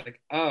saw it and I was like,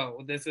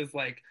 oh, this is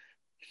like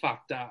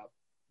fucked up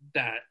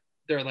that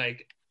they're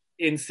like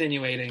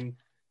insinuating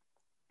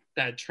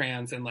that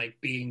trans and like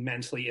being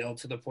mentally ill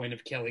to the point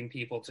of killing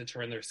people to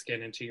turn their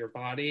skin into your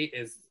body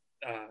is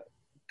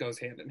goes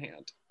hand in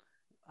hand.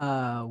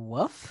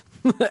 woof.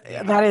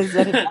 Yeah.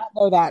 I did not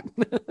know that.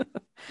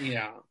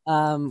 Yeah.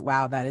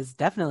 Wow, that is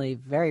definitely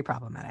very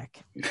problematic.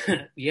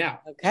 Yeah,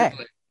 Okay.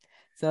 truly.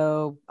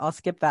 So I'll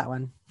skip that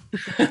one.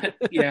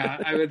 Yeah,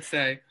 I would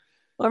say.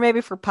 Or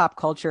maybe for pop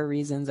culture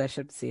reasons I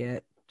should see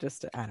it. I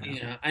don't know.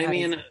 Yeah. I That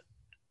is mean,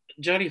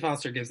 Jodie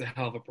Foster gives a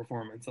hell of a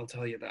performance, I'll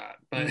tell you that.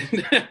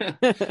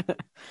 mm. But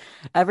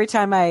Every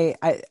time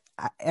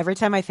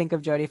I think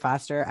of Jodie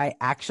Foster,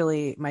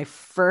 my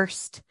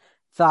first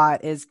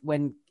thought is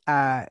when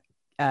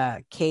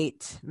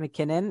Kate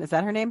McKinnon, is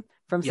that her name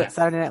from yes.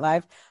 Saturday Night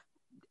Live?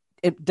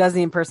 It does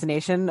the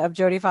impersonation of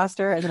Jodie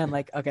Foster, and then I'm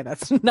like, okay,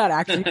 that's not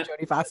actually who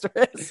Jodie Foster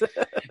is.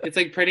 It's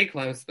like pretty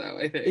close though,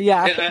 I think.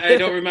 Yeah. I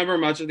don't remember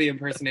much of the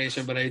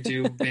impersonation, but I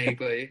do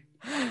vaguely.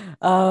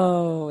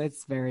 Oh,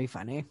 it's very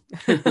funny.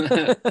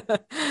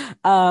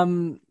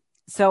 um,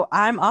 so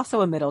I'm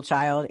also a middle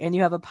child, and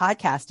you have a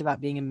podcast about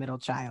being a middle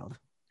child.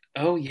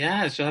 Oh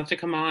yeah, she'll have to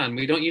come on.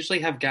 We don't usually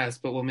have guests,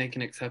 but we'll make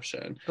an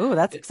exception. Oh,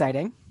 that's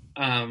exciting.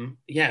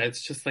 Yeah,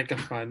 it's just like a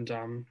fun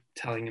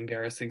telling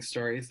embarrassing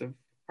stories of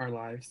our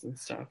lives and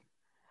stuff.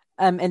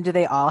 And do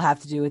they all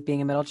have to do with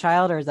being a middle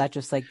child, or is that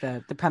just like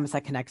the premise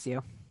that connects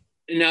you?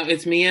 No,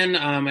 it's me and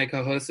my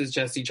co-host is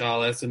Jesse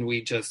Jollis, and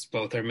we just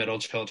both are middle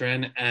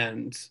children,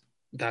 and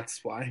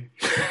that's why.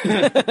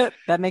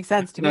 That makes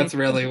sense to me. That's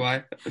really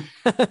why.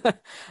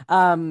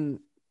 um,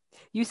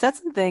 you said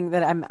something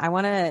that I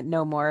want to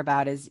know more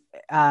about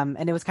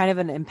and it was kind of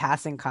an in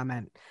passing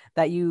comment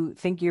that you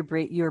think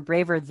you're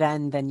braver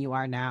then than you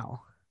are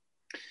now.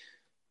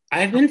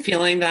 I've been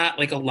feeling that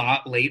like a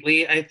lot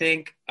lately, I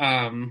think.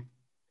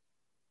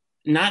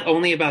 Not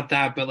only about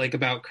that, but like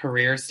about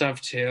career stuff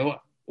too,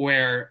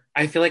 where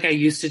I feel like I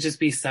used to just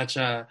be such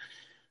a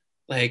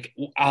like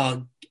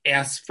I'll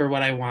ask for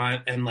what I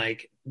want and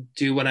like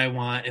do what I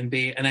want and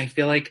be, and I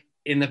feel like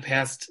in the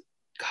past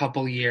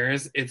couple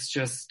years it's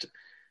just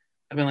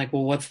I've been like,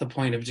 well, what's the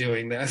point of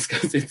doing this?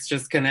 Because it's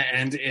just going to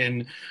end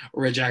in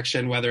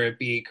rejection, whether it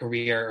be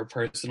career or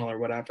personal or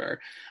whatever.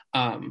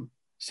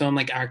 So I'm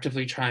like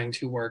actively trying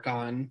to work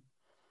on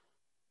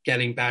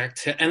getting back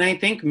to, and I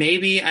think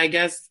maybe, I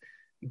guess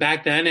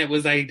back then it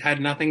was, I had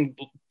nothing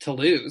to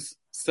lose.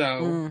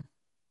 So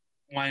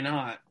why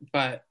not?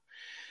 But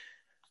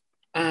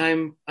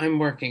I'm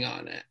working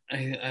on it.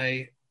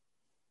 I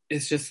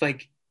it's just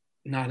like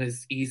not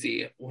as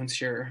easy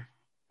once you're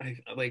I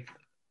like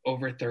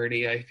over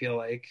 30. I feel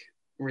like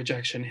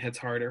rejection hits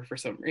harder for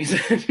some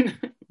reason.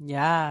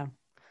 Yeah,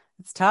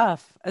 it's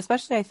tough,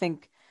 especially I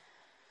think,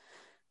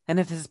 and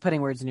if this is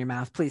putting words in your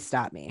mouth, please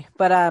stop me.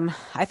 But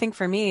I think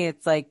for me,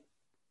 it's like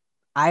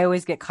I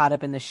always get caught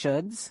up in the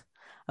shoulds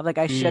of like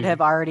I should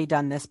have already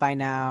done this by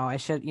now. I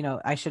should,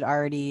 I should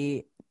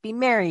already be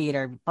married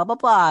or blah blah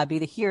blah, be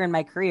the here in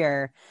my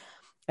career.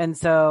 And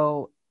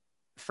so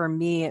for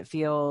me, it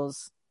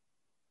feels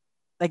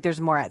like there's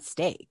more at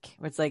stake.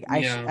 It's like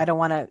Yeah. I don't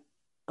want to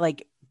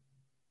like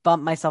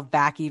bump myself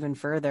back even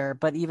further,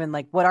 but even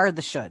like what are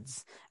the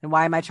shoulds and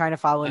why am I trying to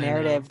follow a I know.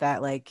 narrative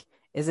that like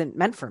isn't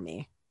meant for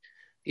me?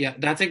 Yeah,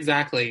 that's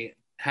exactly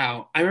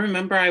how I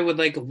remember I would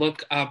like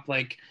look up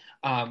like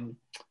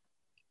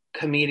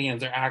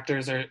comedians or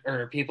actors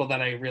or people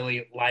that I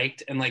really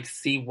liked and like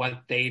see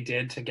what they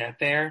did to get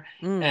there.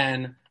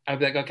 And I'd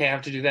be like, okay, I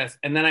have to do this.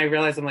 And then I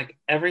realized I'm like,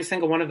 every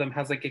single one of them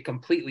has like a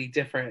completely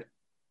different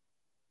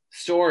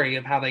story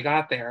of how they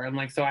got there. And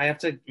like, so I have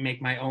to make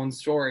my own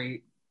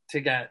story to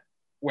get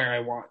where I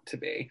want to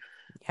be.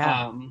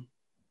 Yeah.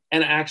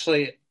 And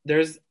actually,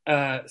 there's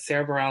a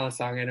Sarah Bareilles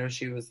song. I know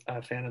she was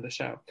a fan of the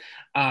show.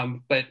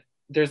 But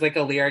there's like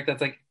a lyric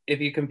that's like, if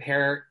you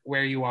compare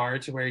where you are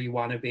to where you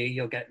want to be,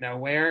 you'll get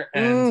nowhere.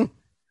 And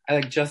I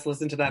like just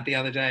listened to that the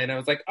other day and I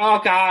was like, oh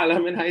God,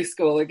 I'm in high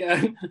school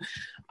again.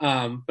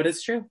 But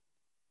it's true.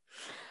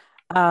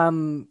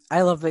 I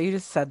love that you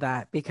just said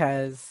that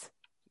because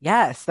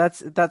yes,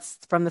 that's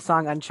from the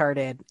song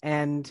Uncharted.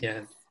 And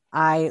Yes.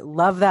 I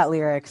love that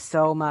lyric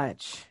so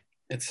much.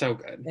 It's so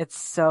good. It's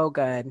so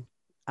good.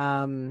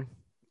 Oh,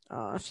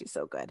 she's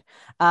so good.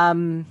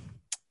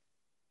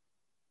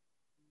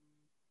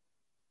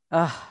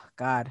 Oh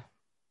God.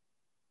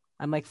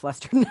 I'm like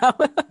flustered now.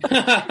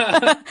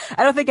 I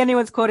don't think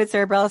anyone's quoted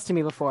Sarah Bareilles to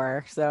me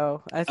before,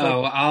 so I say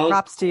I'll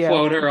props to you.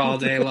 Quote her all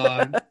day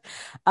long.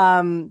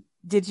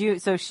 Did you?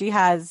 So she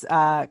has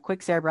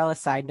quick Sarah Bareilles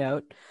side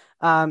note.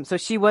 So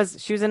she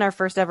was in our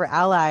first ever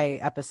Ally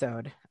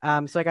episode.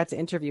 So I got to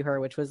interview her,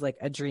 which was like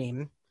a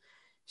dream.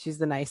 She's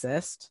the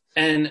nicest.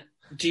 And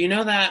do you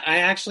know that I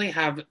actually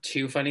have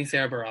two funny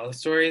Sarah Bareilles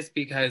stories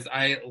because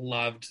I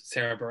loved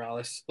Sarah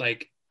Bareilles.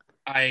 Like,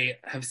 I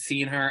have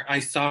seen her. I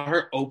saw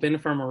her open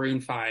for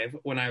Maroon 5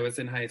 when I was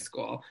in high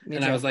school.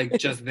 And I was like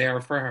just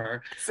there for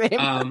her.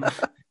 Same.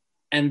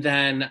 And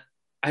then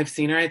I've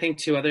seen her, I think,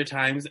 2 other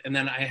times. And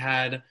then I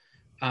had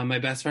my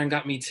best friend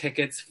got me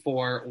tickets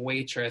for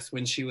Waitress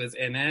when she was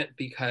in it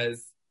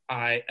because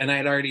I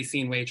had already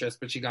seen Waitress,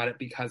 but she got it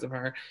because of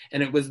her.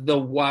 And it was the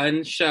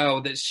one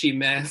show that she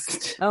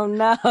missed. Oh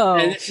no.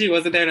 And she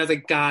wasn't there. And I was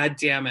like, God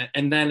damn it.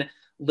 And then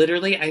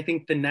literally, I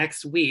think the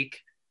next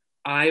week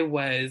I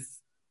was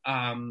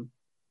I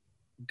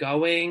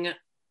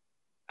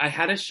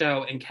had a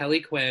show and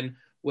Kelly Quinn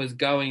was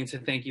going to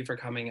Thank You for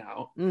Coming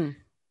Out.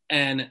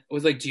 And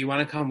was like, do you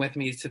want to come with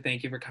me to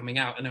Thank You for Coming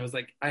Out? And I was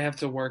like, I have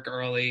to work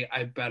early.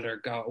 I better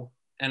go.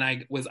 And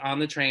I was on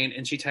the train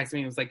and she texted me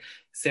and was like,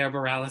 Sarah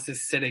Bareilles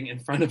is sitting in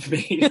front of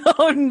me.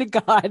 Oh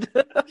God.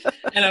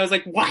 And I was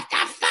like, what the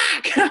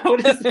fuck? How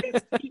does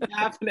this keep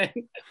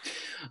happening?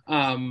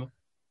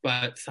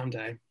 But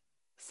someday.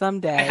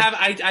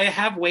 I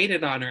have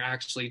waited on her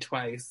actually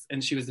twice,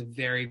 and she was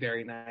very,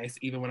 very nice,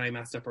 even when I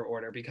messed up her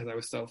order because I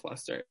was so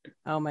flustered.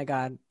 Oh my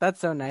God, that's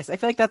so nice. I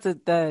feel like that's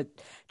the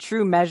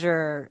true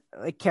measure,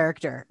 like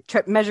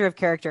measure of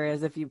character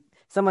is if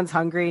someone's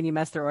hungry and you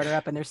mess their order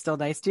up and they're still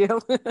nice to you.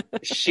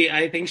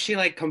 I think she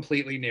like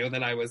completely knew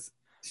that I was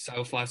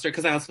so flustered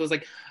because I also was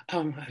like,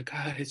 oh my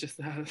God, it's just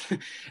that.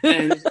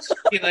 And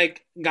she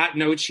like got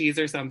no cheese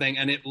or something,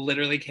 and it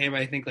literally came,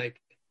 I think, like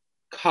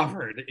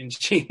covered in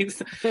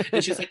cheese.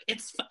 And she's like,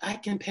 I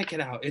can pick it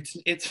out.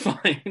 It's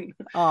fine.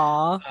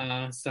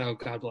 Aw. So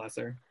God bless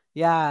her.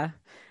 Yeah.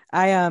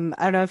 I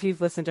don't know if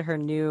you've listened to her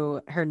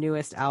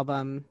newest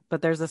album,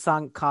 but there's a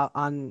song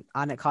on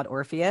it called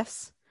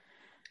Orpheus.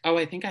 Oh,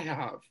 I think I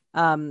have.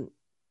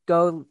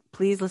 Go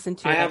please listen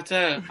to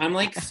it. I'm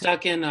like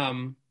stuck in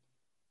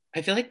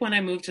I feel like when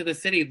I moved to the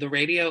city, the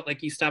radio,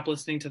 like you stop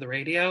listening to the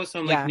radio. So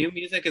I'm like, new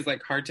music is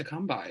like hard to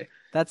come by.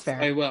 That's fair.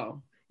 So I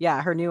will.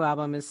 Yeah, her new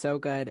album is so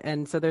good.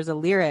 And so there's a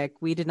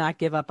lyric, we did not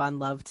give up on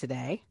love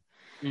today.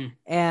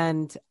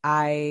 And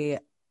to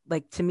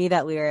me,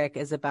 that lyric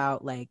is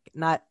about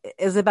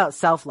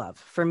self-love.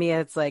 For me,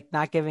 it's like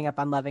not giving up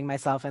on loving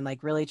myself and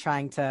like really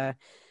trying to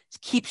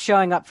keep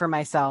showing up for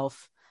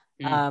myself.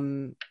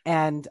 And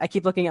I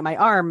keep looking at my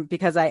arm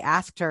because I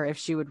asked her if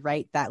she would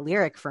write that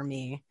lyric for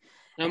me.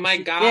 Oh my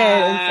God.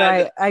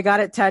 And so I got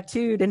it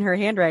tattooed in her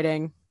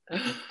handwriting.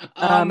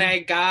 Oh my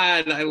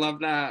God, I love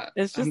that.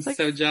 It's just I'm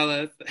so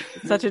jealous.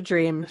 Such a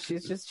dream.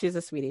 She's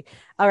a sweetie.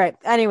 All right.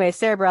 Anyway,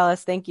 Sarah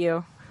Bareilles, thank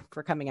you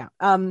for coming out.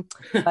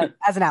 But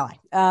as an ally.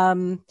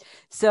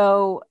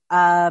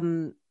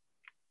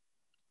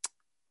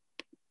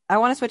 I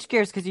want to switch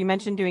gears because you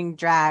mentioned doing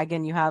drag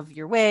and you have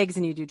your wigs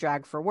and you do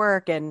drag for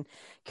work, and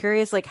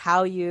curious like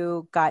how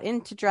you got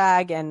into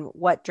drag and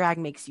what drag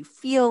makes you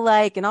feel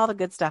like and all the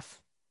good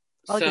stuff.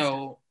 All the good stuff.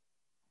 So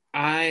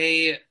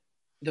I,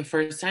 the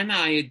first time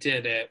I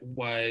did it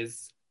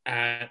was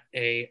at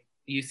a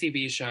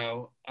UCB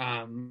show.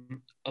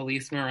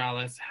 Elise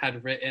Morales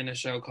had written a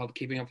show called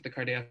Keeping Up with the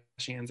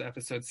Kardashians,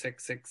 episode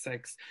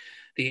 666,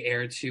 the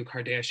heir to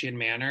Kardashian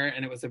Manor,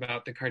 and it was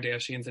about the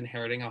Kardashians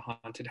inheriting a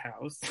haunted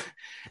house.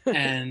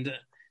 And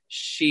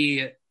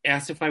she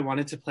asked if I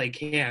wanted to play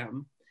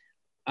Cam,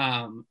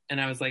 and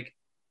I was like,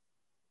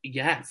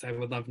 yes, I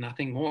would love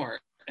nothing more.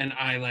 And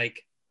I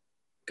like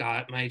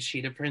got my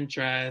cheetah print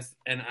dress,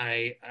 and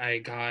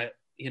I got,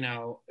 you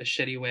know, a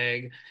shitty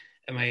wig,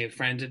 and my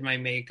friend did my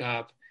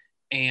makeup,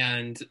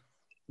 and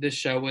the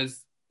show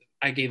was,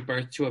 I gave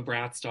birth to a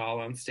Bratz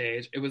doll on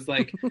stage. It was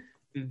like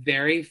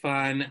very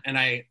fun, and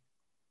I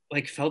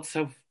like felt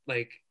so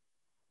like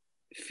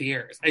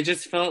fierce. I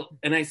just felt,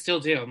 and I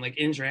still do, I'm like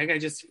in drag, I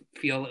just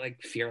feel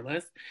like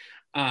fearless.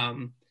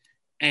 And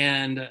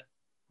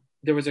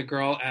there was a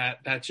girl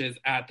at Betches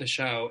at the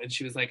show, and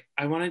she was like,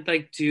 I want to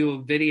like do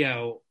a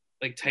video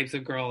like types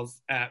of girls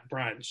at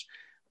brunch.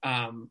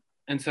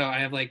 And so I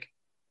have like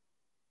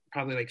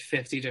probably like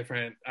 50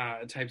 different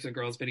types of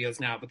girls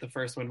videos now, but the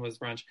first one was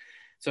brunch.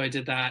 So I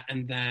did that,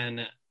 and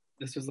then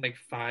this was like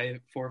 4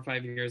 or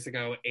 5 years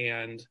ago,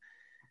 and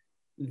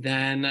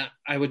then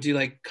I would do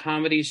like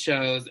comedy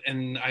shows,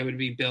 and I would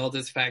be billed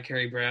as Fat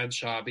Carrie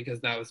Bradshaw because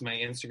that was my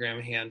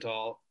Instagram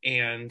handle,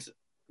 and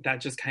that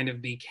just kind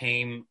of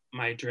became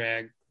my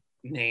drag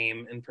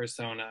name and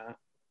persona,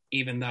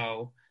 even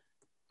though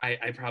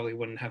I probably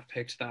wouldn't have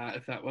picked that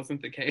if that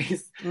wasn't the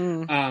case.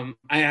 I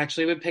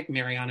actually would pick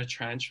Mariana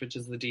Trench, which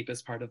is the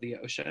deepest part of the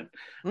ocean.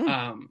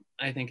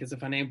 I think is a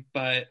fun name.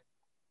 But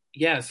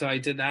yeah, so I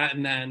did that,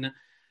 and then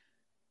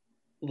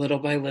little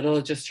by little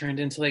it just turned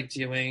into like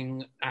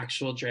doing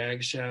actual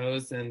drag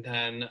shows. And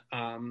then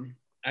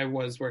I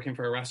was working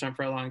for a restaurant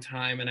for a long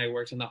time, and I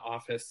worked in the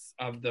office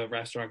of the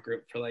restaurant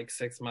group for like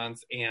 6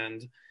 months,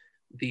 and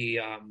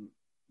the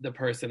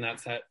person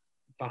that sat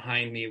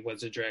behind me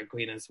was a drag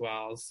queen as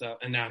well. So,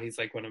 and now he's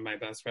like one of my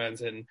best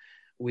friends, and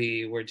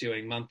we were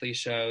doing monthly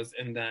shows,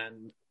 and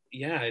then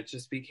yeah, it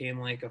just became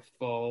like a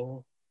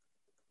full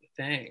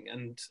thing.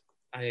 And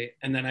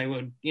then I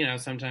would, you know,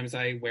 sometimes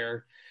I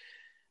wear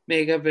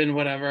makeup and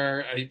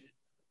whatever.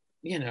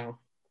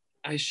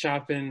 I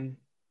shop in,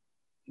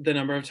 the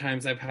number of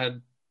times I've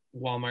had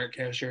Walmart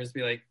cashiers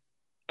be like,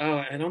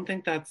 oh, I don't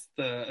think that's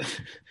the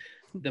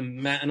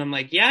and I'm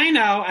like, yeah, I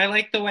know. I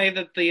like the way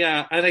that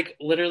I like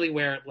literally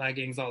wear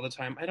leggings all the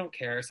time. I don't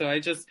care. So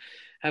I just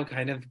have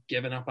kind of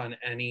given up on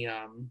any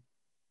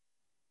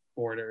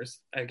borders,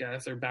 I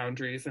guess, or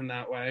boundaries in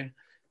that way.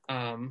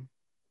 And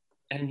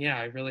yeah,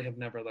 I really have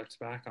never looked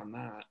back on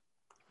that.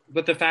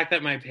 But the fact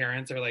that my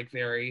parents are like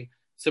very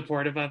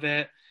supportive of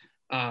it,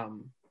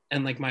 and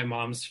like my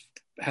mom's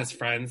has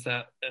friends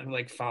that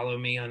like follow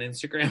me on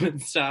Instagram and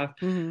stuff.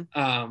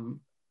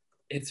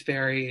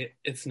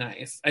 It's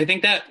nice. I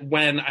think that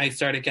when I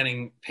started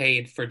getting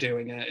paid for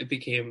doing it, it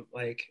became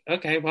like,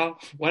 okay, well,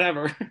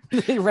 whatever.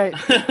 Right.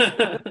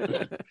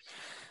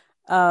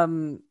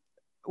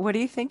 What do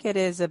you think it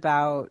is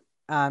about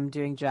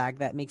doing drag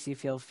that makes you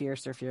feel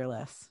fierce or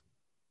fearless?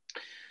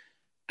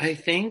 I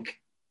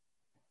think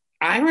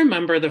I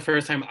remember the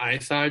first time I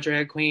saw a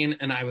drag queen,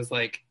 and I was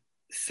like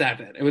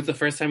 7. It was the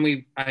first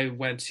time I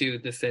went to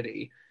the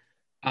city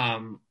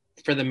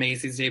for the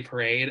Macy's Day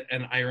Parade,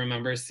 and I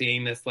remember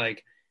seeing this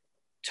like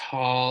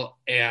tall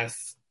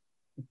ass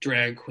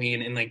drag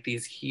queen in like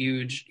these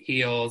huge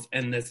heels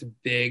and this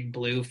big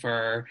blue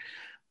fur,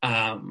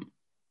 and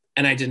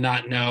I did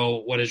not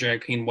know what a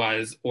drag queen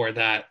was or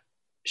that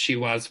she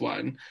was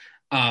one.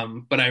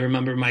 But I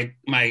remember my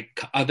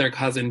other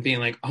cousin being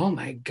like, oh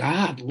my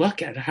God,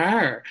 look at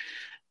her.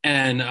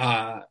 And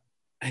I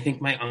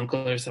think my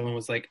uncle or someone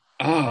was like,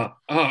 oh,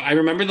 I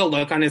remember the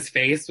look on his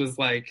face was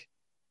like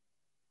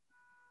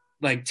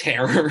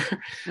terror.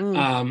 And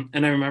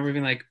I remember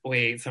being like,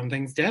 wait,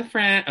 something's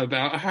different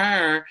about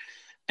her.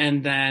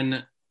 And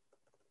then,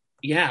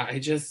 yeah,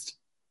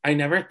 I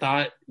never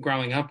thought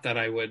growing up that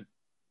I would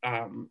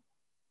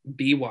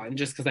be one,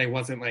 just because I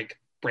wasn't like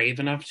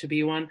brave enough to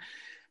be one.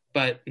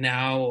 But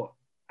now,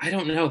 I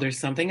don't know, there's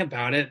something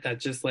about it that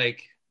just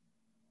like,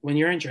 when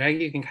you're in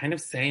drag, you can kind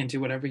of say and do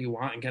whatever you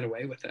want and get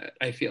away with it,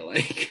 I feel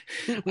like.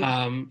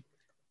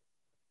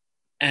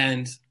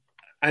 And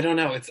I don't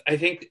know, I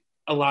think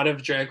a lot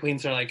of drag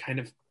queens are like kind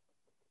of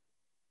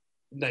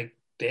like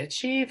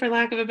bitchy, for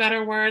lack of a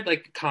better word,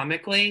 like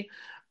comically.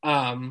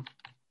 But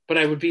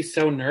I would be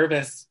so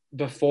nervous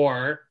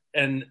before,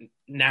 and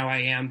now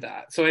I am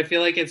that. So I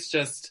feel like it's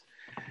just,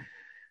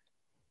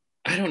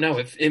 I don't know,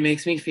 it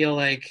makes me feel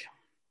like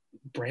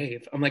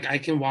brave. I'm like, I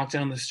can walk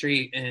down the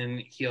street in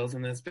heels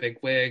and this big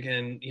wig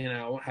and, you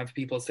know, have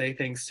people say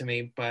things to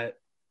me, but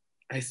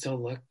I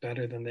still look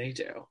better than they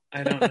do.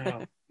 I don't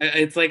know.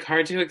 It's like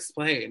hard to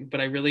explain,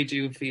 but I really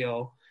do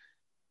feel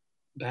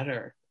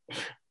better.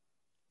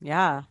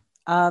 Yeah.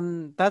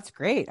 That's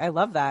great. I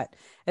love that.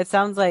 It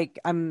sounds like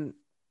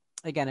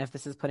again, if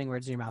this is putting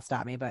words in your mouth,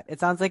 stop me, but it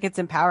sounds like it's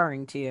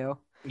empowering to you.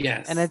 And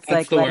Yes, it's that's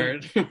like the letting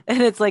word.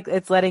 and it's like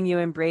it's letting you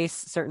embrace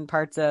certain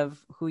parts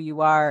of who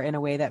you are in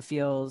a way that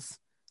feels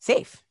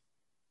safe.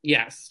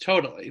 Yes,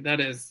 totally. That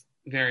is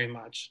very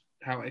much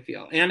how I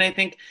feel. And I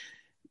think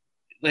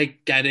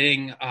like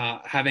getting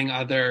having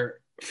other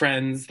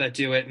friends that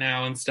do it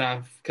now and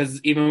stuff, because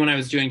even when I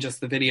was doing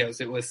just the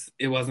videos,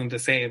 it wasn't the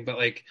same, but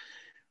like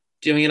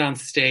doing it on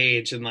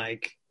stage and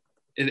like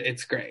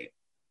it's great.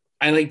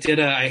 I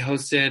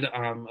hosted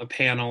a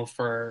panel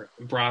for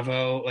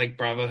Bravo. Like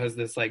Bravo has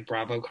this like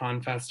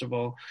BravoCon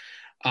festival,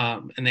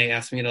 and they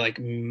asked me to like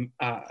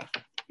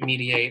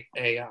mediate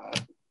a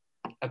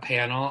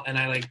panel, and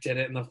I like did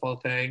it in the full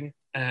thing,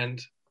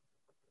 and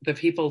the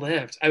people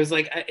lived. I was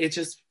like, it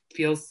just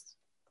feels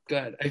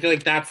good. I feel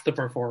like that's the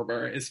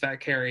performer is Fat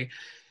Carrie,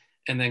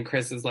 and then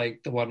Chris is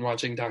like the one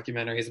watching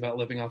documentaries about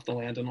living off the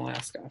land in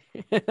Alaska.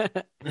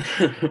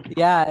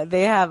 Yeah,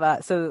 they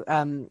have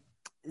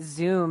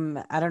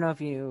Zoom, I don't know if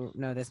you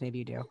know this, maybe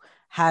you do,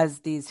 has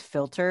these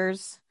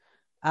filters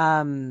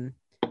um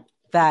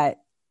that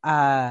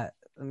I'm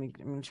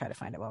gonna try to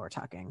find it while we're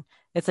talking.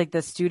 It's like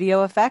the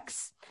studio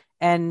effects,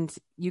 and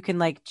you can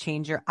like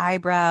change your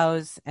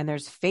eyebrows, and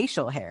there's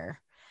facial hair.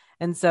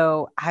 And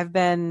so I've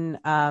been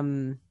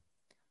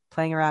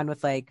playing around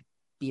with like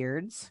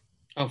beards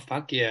Oh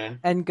fuck yeah!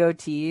 and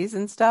goatees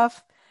and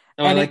stuff.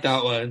 Oh, I And like that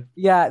it's one.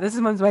 yeah, this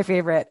is one's my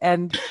favorite.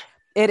 And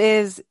it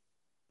is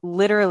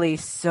literally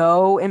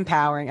so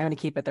empowering. I'm going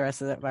to keep it the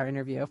rest of our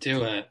interview.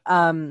 Do it.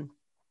 Um,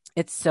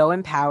 it's so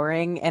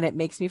empowering, and it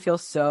makes me feel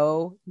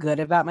so good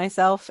about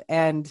myself.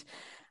 And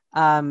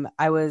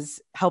I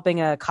was helping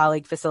a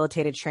colleague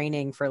facilitate a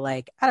training for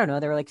like, I don't know,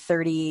 there were like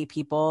 30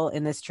 people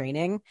in this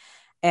training.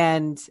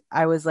 And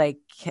I was like,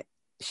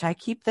 should I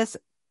keep this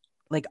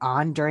like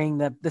on during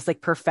this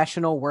like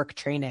professional work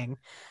training?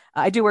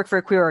 I do work for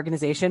a queer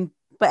organization,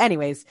 but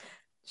anyways,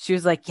 she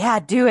was like, yeah,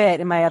 do it.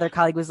 And my other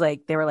colleague was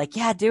like, they were like,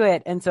 yeah, do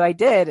it. And so I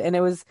did. And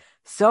it was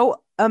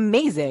so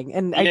amazing.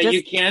 And I Yeah,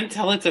 you just, can't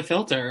tell it's a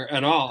filter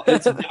at all.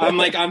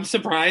 I'm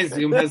surprised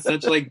Zoom has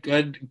such like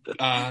good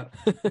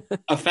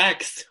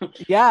effects.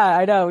 yeah,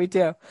 I know, we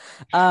do.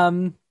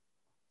 Um,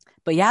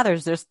 but yeah,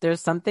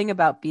 there's something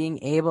about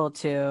being able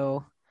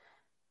to,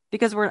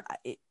 because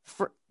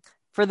for,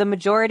 for the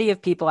majority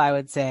of people, I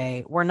would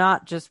say we're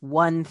not just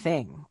one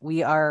thing.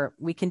 We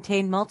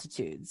contain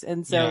multitudes.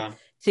 And so Yeah.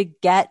 to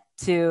get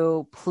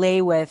to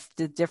play with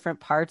the different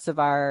parts of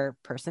our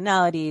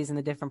personalities and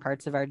the different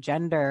parts of our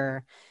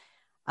gender,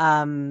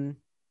 um,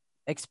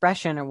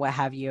 expression or what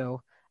have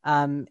you,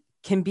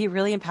 can be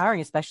really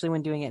empowering, especially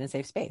when doing it in a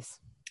safe space.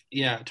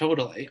 Yeah,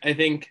 totally. I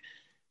think,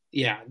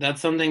 yeah,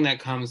 that's something that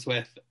comes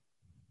with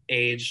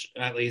age,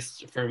 at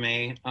least for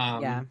me.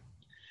 Yeah.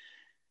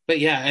 But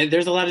yeah,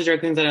 there's a lot of drag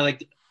queens that I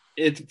like.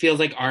 It feels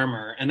like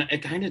armor, and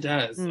it kind of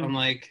does. Mm. I'm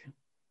like,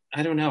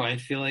 I don't know. I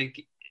feel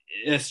like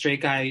a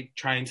straight guy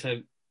trying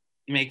to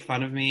make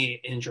fun of me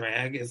in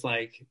drag is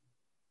like,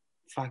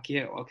 fuck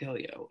you, I'll kill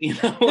you. You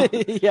know?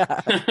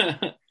 Yeah.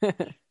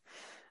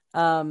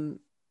 um,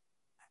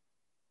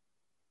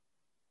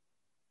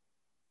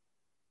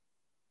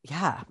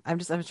 yeah, I'm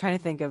trying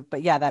to think of,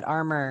 but yeah, that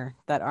armor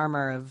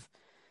of,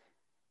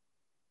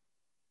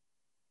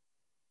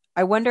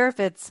 I wonder if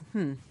it's,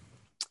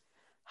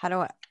 how do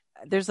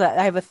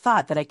I have a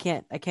thought that I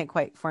can't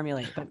quite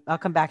formulate, but I'll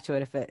come back to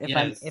it if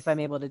Yes. I'm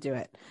able to do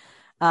it.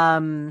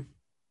 Um,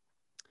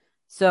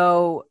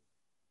 so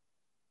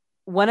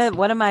one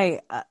of my,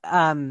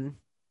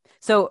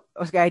 so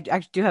okay, I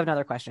do have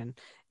another question.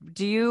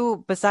 Do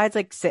you, besides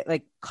like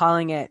like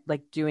calling it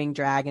like doing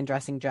drag and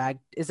dressing drag,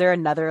 is there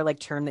another like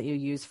term that you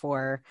use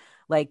for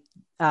like,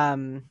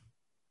 um,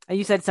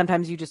 you said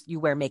sometimes you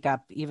wear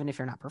makeup even if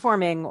you're not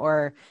performing,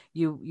 or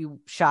you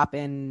shop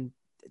in,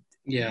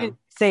 you Yeah. didn't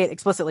say it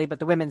explicitly, but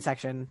the women's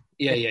section,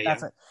 Yeah. if Yeah.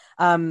 that's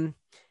Yeah. it.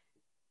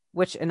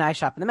 Which, and I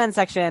shop in the men's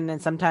section,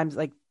 and sometimes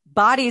like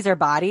bodies are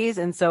bodies,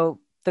 and so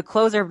the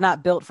clothes are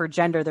not built for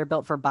gender, they're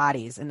built for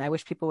bodies, and I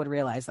wish people would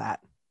realize that.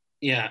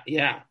 Yeah.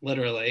 Yeah.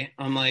 Literally.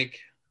 I'm like,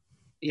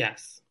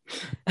 yes.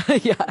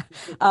 Yeah.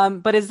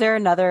 But is there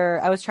another,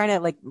 I was trying to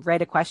like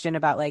write a question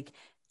about like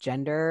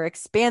gender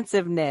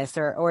expansiveness,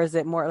 or is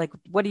it more like,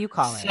 what do you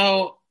call it,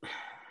 So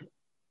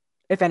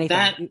if anything?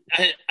 that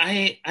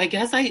I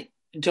guess I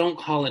don't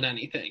call it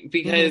anything Mhm.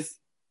 because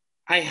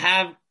I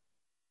have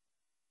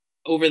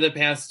over the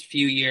past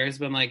few years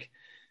been like,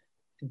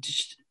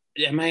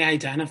 am I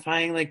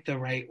identifying like the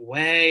right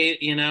way?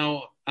 You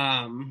know,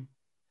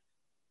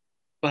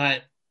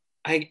 but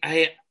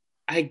I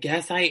I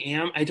guess I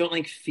am. I don't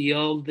like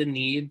feel the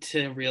need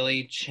to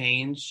really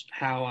change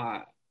how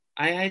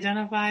I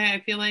identify.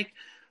 I feel like,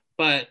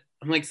 but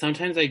I'm like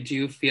sometimes I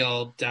do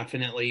feel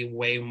definitely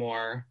way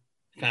more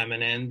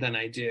feminine than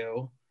I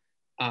do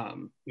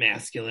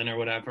masculine or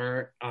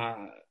whatever.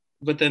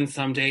 But then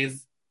some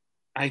days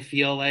I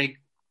feel like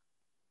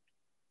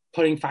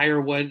putting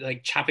firewood,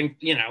 like chopping,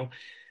 you know.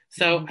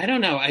 So Mhm. I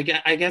don't know. I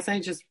guess I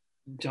just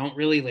don't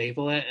really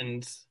label it,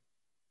 and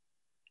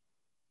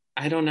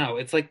I don't know.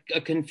 It's like a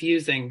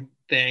confusing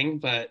thing,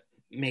 but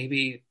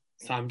maybe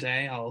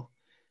someday I'll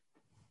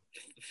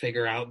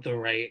figure out the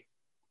right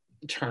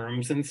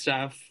terms and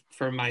stuff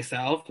for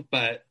myself.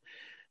 But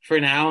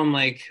for now, I'm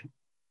like,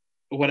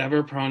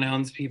 whatever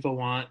pronouns people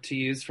want to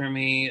use for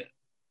me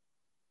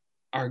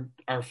are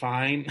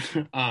fine.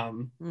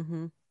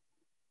 Mm-hmm.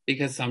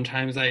 Because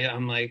sometimes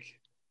I'm like,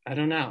 I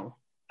don't know.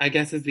 I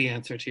guess is the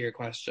answer to your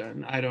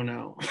question. I don't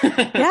know.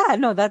 Yeah,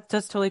 no, that's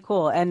totally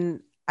cool. And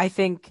I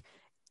think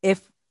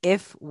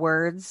if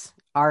words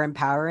are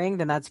empowering,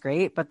 then that's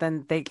great, but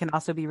then they can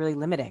also be really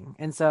limiting.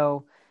 And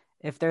so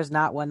if there's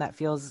not one that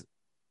feels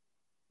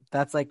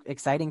that's like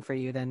exciting for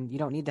you, then you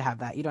don't need to have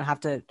that. You don't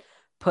have to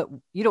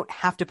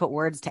put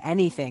words to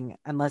anything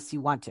unless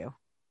you want to.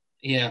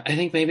 Yeah, I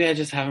think maybe I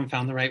just haven't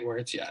found the right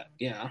words yet.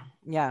 Yeah.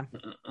 Yeah.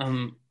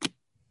 Um,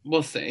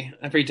 we'll see.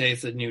 Every day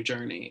is a new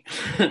journey.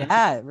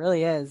 Yeah, it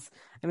really is.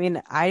 I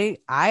mean,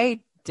 I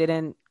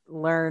didn't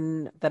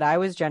learn that I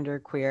was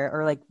genderqueer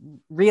or like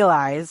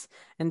realize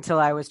until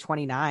I was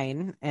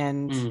 29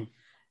 Mm,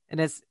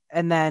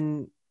 and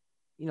then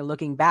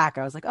looking back,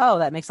 I was like, oh,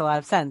 that makes a lot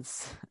of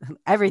sense.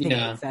 Everything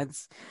yeah. makes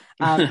sense.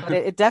 But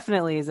it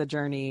definitely is a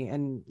journey,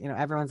 and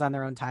everyone's on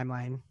their own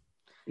timeline.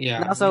 And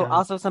Yeah, also, yeah.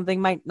 also something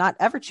might not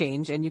ever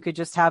change, and you could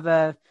just have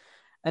an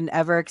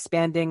ever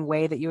expanding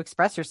way that you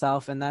express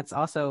yourself, and that's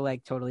also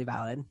like totally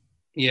valid.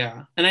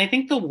 Yeah. And I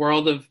think the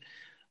world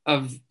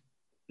of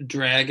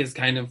drag has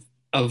kind of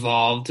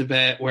evolved a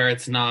bit where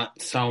it's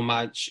not so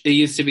much. It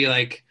used to be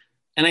like,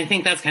 and I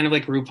think that's kind of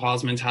like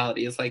RuPaul's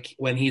mentality is like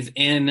when he's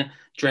in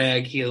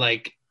drag, he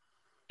like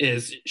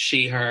is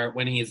she, her.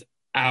 When he's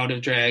out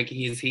of drag,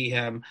 he's he,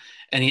 him.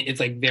 And it's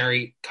like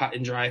very cut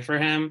and dry for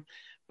him.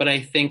 But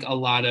I think a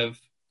lot of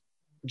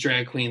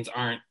drag queens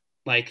aren't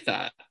like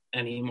that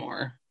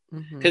anymore.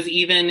 Hmm. Because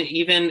even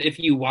if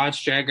you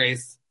watch Drag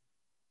Race,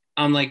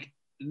 I'm like,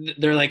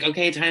 they're like,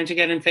 okay, time to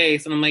get in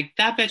face. And I'm like,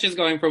 that bitch is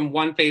going from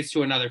one face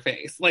to another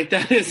face. Like,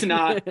 that is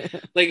not,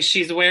 like,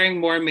 she's wearing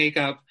more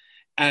makeup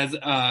as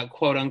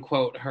quote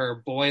unquote her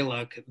boy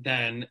look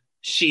than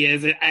she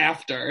is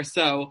after.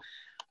 So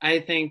I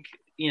think,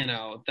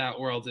 that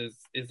world is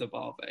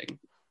evolving.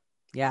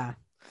 Yeah.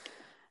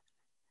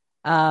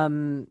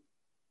 Um,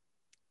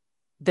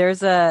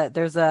 there's I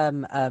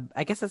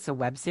guess it's a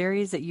web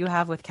series that you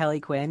have with Kelly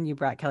Quinn. You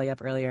brought Kelly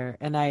up earlier,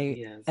 and I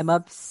Yes. am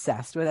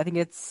obsessed with. I think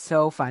it's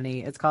so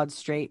funny. It's called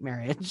Straight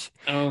Marriage.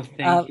 Oh,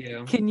 thank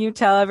you. Can you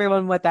tell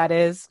everyone what that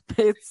is?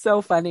 It's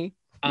so funny.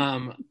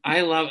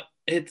 I love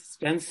it's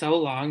been so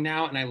long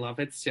now and I love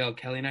it still.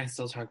 Kelly and I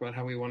still talk about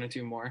how we want to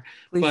do more.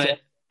 Please do.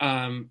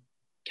 But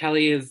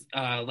Kelly is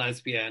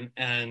lesbian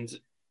and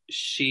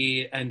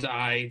she and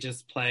I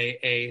just play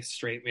a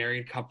straight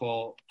married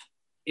couple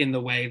in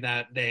the way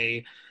that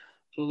they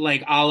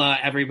like a la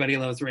Everybody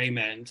Loves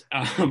Raymond.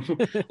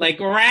 Like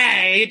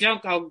Ray,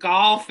 don't go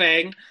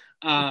golfing.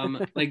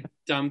 Like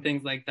dumb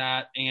things like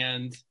that.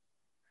 And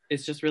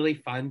it's just really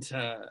fun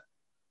to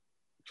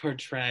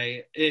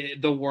portray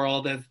the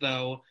world as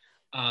though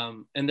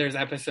and there's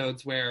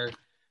episodes where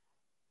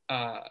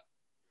uh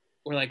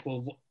we're like,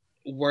 well,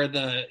 we're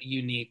the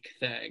unique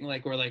thing,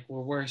 like we're like,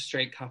 well, we're a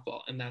straight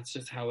couple and that's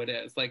just how it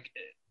is. Like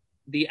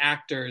the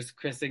actors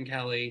Chris and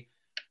Kelly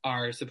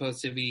are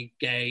supposed to be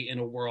gay in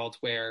a world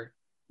where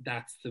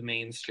that's the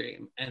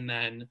mainstream, and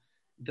then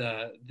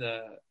the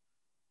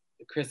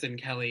Chris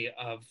and Kelly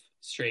of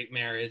straight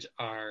marriage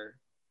are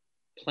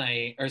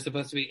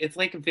supposed to be, it's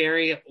like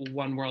very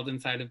one world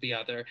inside of the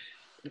other.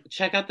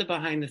 Check out the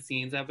behind the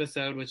scenes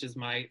episode, which is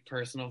my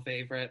personal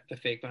favorite, the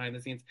fake behind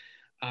the scenes.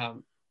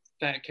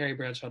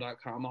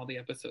 FatCarrieBradshaw.com. All the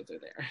episodes are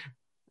there.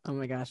 Oh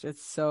my gosh,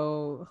 it's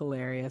so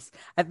hilarious.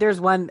 There's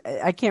one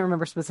I can't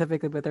remember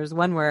specifically, but there's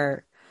one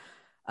where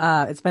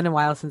it's been a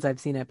while since I've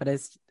seen it, but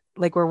it's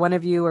like where one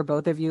of you or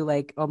both of you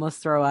like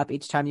almost throw up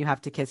each time you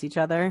have to kiss each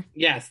other.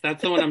 Yes,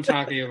 that's the one I'm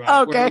talking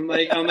about. Okay.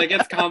 Where I'm like,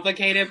 it's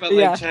complicated, but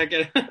Yeah. like, check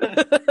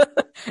it.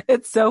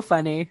 It's so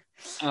funny.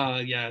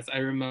 Yes, I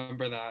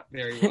remember that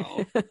very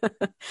well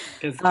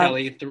because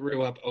Kelly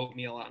threw up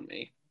oatmeal on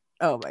me.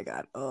 Oh my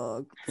God.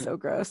 Oh, so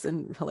gross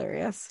and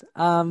hilarious.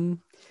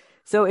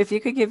 So if you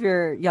could give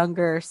your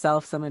younger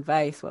self some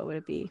advice, what would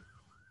it be?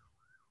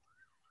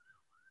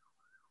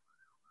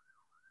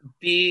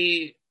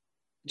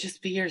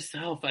 Just be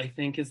yourself, I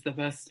think, is the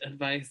best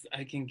advice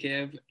I can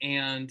give.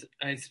 And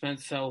I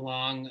spent so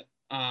long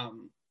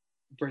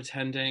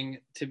pretending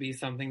to be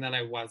something that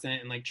I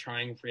wasn't, and like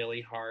trying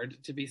really hard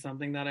to be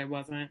something that I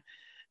wasn't,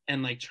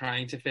 and like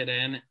trying to fit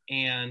in.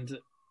 And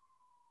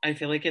I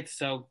feel like it's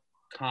so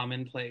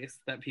commonplace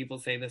that people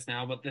say this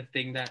now, but the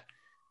thing that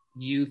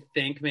you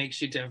think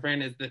makes you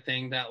different is the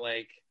thing that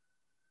like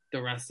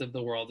the rest of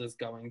the world is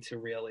going to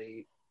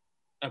really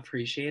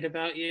appreciate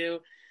about you.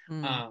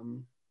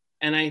 Mm.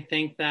 And I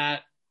think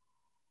that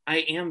I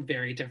am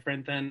very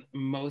different than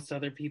most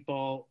other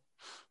people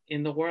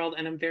in the world,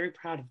 and I'm very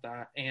proud of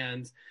that.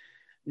 And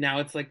now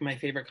it's like my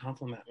favorite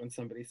compliment when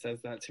somebody says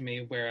that to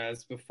me,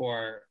 whereas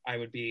before I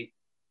would be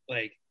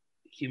like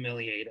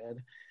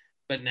humiliated.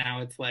 But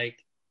now it's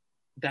like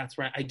that's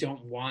right. I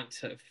don't want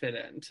to fit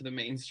into the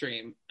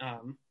mainstream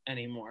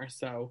anymore.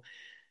 So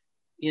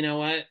you know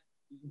what?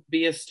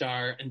 Be a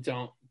star and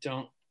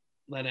don't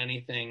let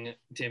anything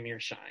dim your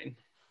shine.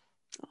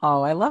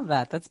 Oh, I love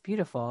that. That's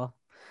beautiful.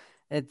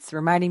 It's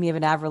reminding me of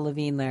an Avril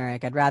Lavigne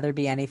lyric. I'd rather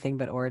be anything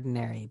but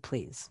ordinary,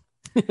 please.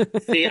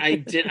 See,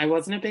 I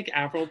wasn't a big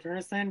Avril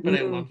person, but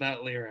I love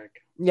that lyric.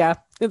 Yeah,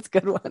 it's a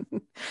good one.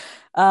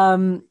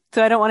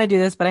 So I don't want to do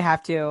this, but I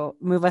have to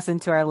move us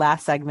into our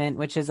last segment,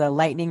 which is a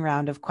lightning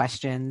round of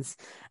questions.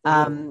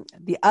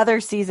 The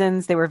other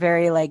seasons, they were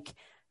very like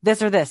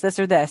this or this, this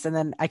or this. And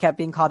then I kept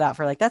being called out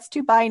for like, that's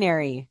too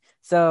binary.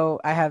 So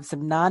I have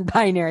some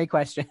non-binary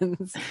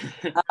questions.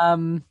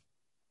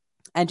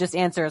 And just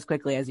answer as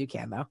quickly as you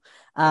can, though.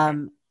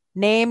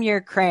 Name your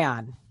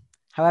crayon,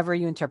 however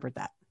you interpret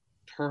that.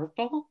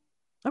 Purple?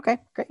 Okay,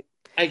 great.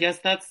 I guess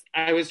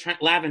I was trying,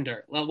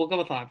 lavender. Well, we'll go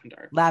with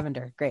lavender.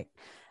 Lavender, great.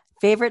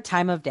 Favorite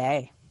time of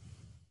day?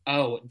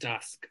 Oh,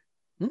 dusk.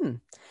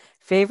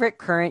 Favorite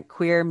current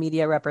queer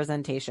media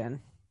representation?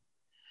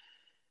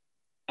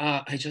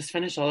 I just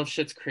finished all of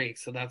Schitt's Creek,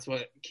 so that's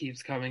what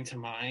keeps coming to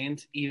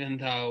mind, even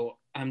though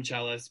I'm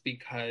jealous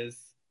because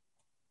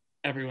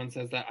everyone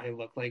says that I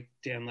look like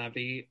Dan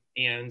Levy,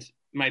 and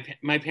my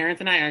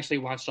parents and I actually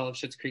watched all of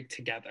Schitt's Creek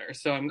together.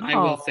 So I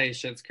will say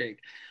Schitt's Creek.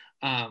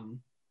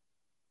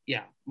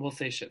 Yeah, we'll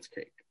say Schitt's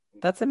Creek.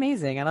 That's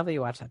amazing. I love that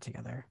you watched that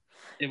together.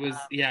 It was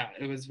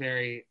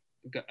very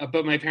good.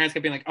 But my parents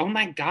kept being like, "Oh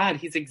my God,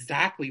 he's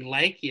exactly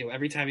like you."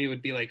 Every time he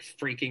would be like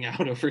freaking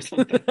out over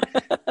something.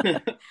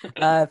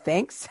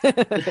 Thanks.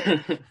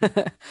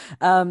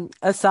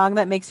 A song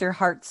that makes your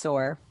heart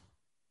soar.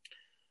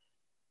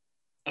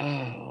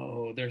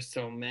 Oh, there's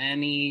so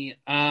many.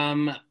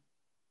 Right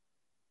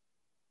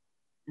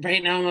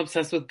now I'm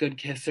obsessed with Good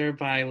Kisser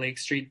by Lake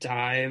Street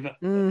Dive.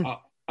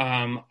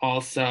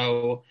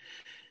 Also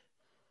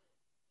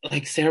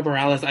like Sarah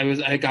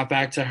Bareilles, I got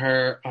back to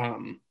her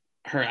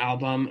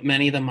album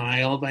Many the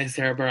Mile by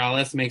Sarah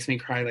Bareilles makes me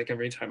cry like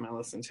every time I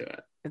listen to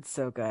it. It's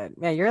so good.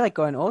 Yeah, you're like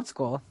going old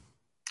school.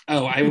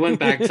 Oh, I went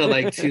back to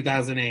like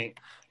 2008.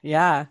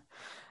 Yeah.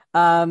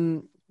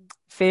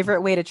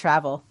 Favorite way to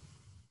travel?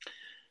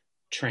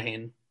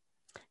 Train.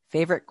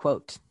 Favorite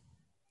quote?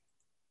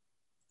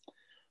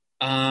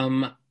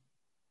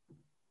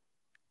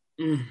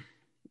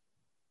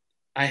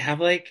 I have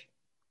like,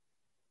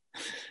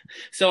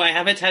 so I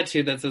have a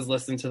tattoo that says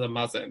 "Listen to the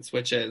Muzzins,"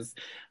 which is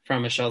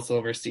from a Shel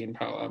Silverstein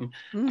poem.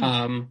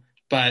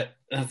 But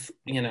that's,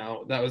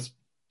 that was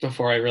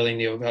before I really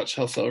knew about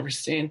Shel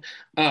Silverstein.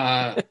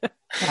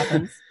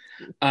 Happens.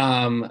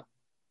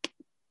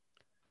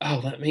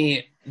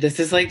 This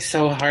is like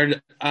so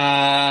hard.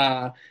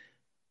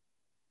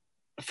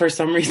 For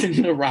some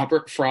reason, the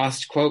Robert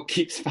Frost quote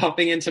keeps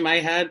popping into my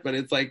head, but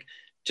it's like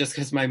just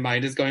because my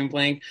mind is going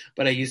blank.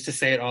 But I used to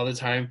say it all the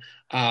time.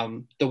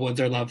 The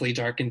woods are lovely,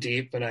 dark and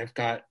deep, but I've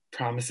got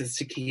promises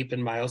to keep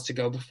and miles to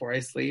go before I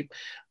sleep.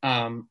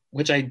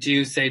 Which I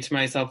do say to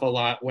myself a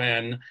lot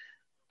when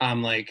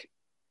I'm like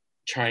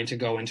trying to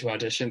go into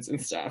auditions and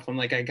stuff. I'm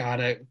like,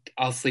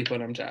 I'll sleep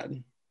when I'm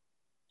dead.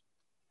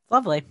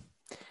 Lovely.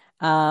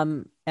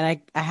 And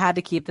I had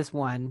to keep this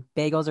one.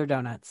 Bagels or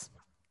donuts?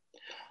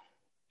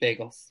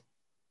 Bagels.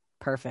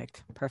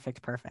 Perfect.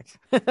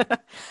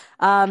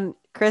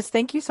 Chris,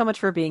 thank you so much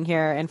for being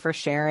here and for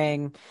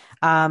sharing.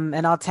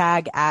 And I'll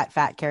tag at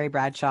Fat Carrie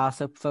Bradshaw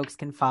so folks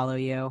can follow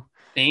you.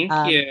 Thank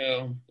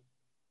you.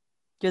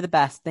 You're the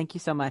best. Thank you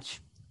so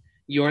much.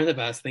 You're the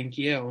best. Thank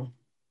you.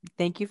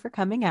 Thank you for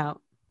coming out.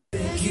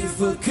 Thank you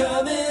for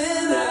coming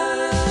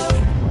out.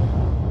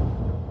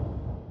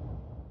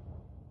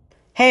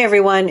 Hey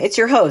everyone, it's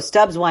your host,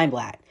 Dubs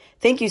Weinblatt.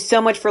 Thank you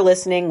so much for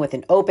listening with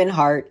an open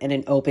heart and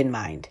an open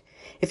mind.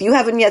 If you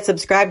haven't yet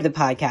subscribed to the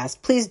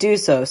podcast, please do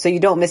so you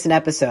don't miss an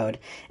episode.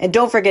 And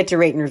don't forget to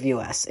rate and review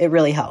us. It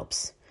really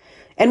helps.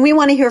 And we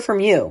want to hear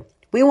from you.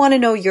 We want to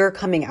know your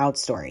coming out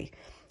story.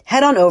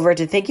 Head on over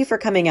to Thank You for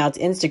Coming Out's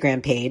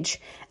Instagram page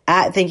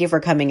at Thank You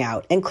for Coming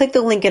Out and click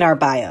the link in our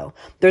bio.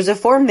 There's a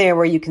form there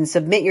where you can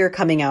submit your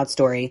coming out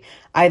story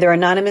either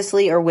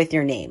anonymously or with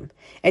your name.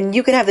 And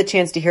you could have the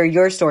chance to hear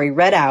your story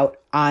read out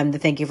on the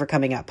Thank You for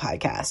Coming Out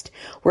podcast.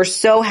 We're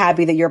so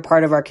happy that you're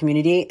part of our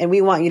community and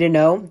we want you to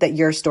know that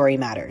your story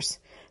matters.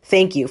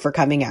 Thank you for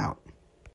coming out.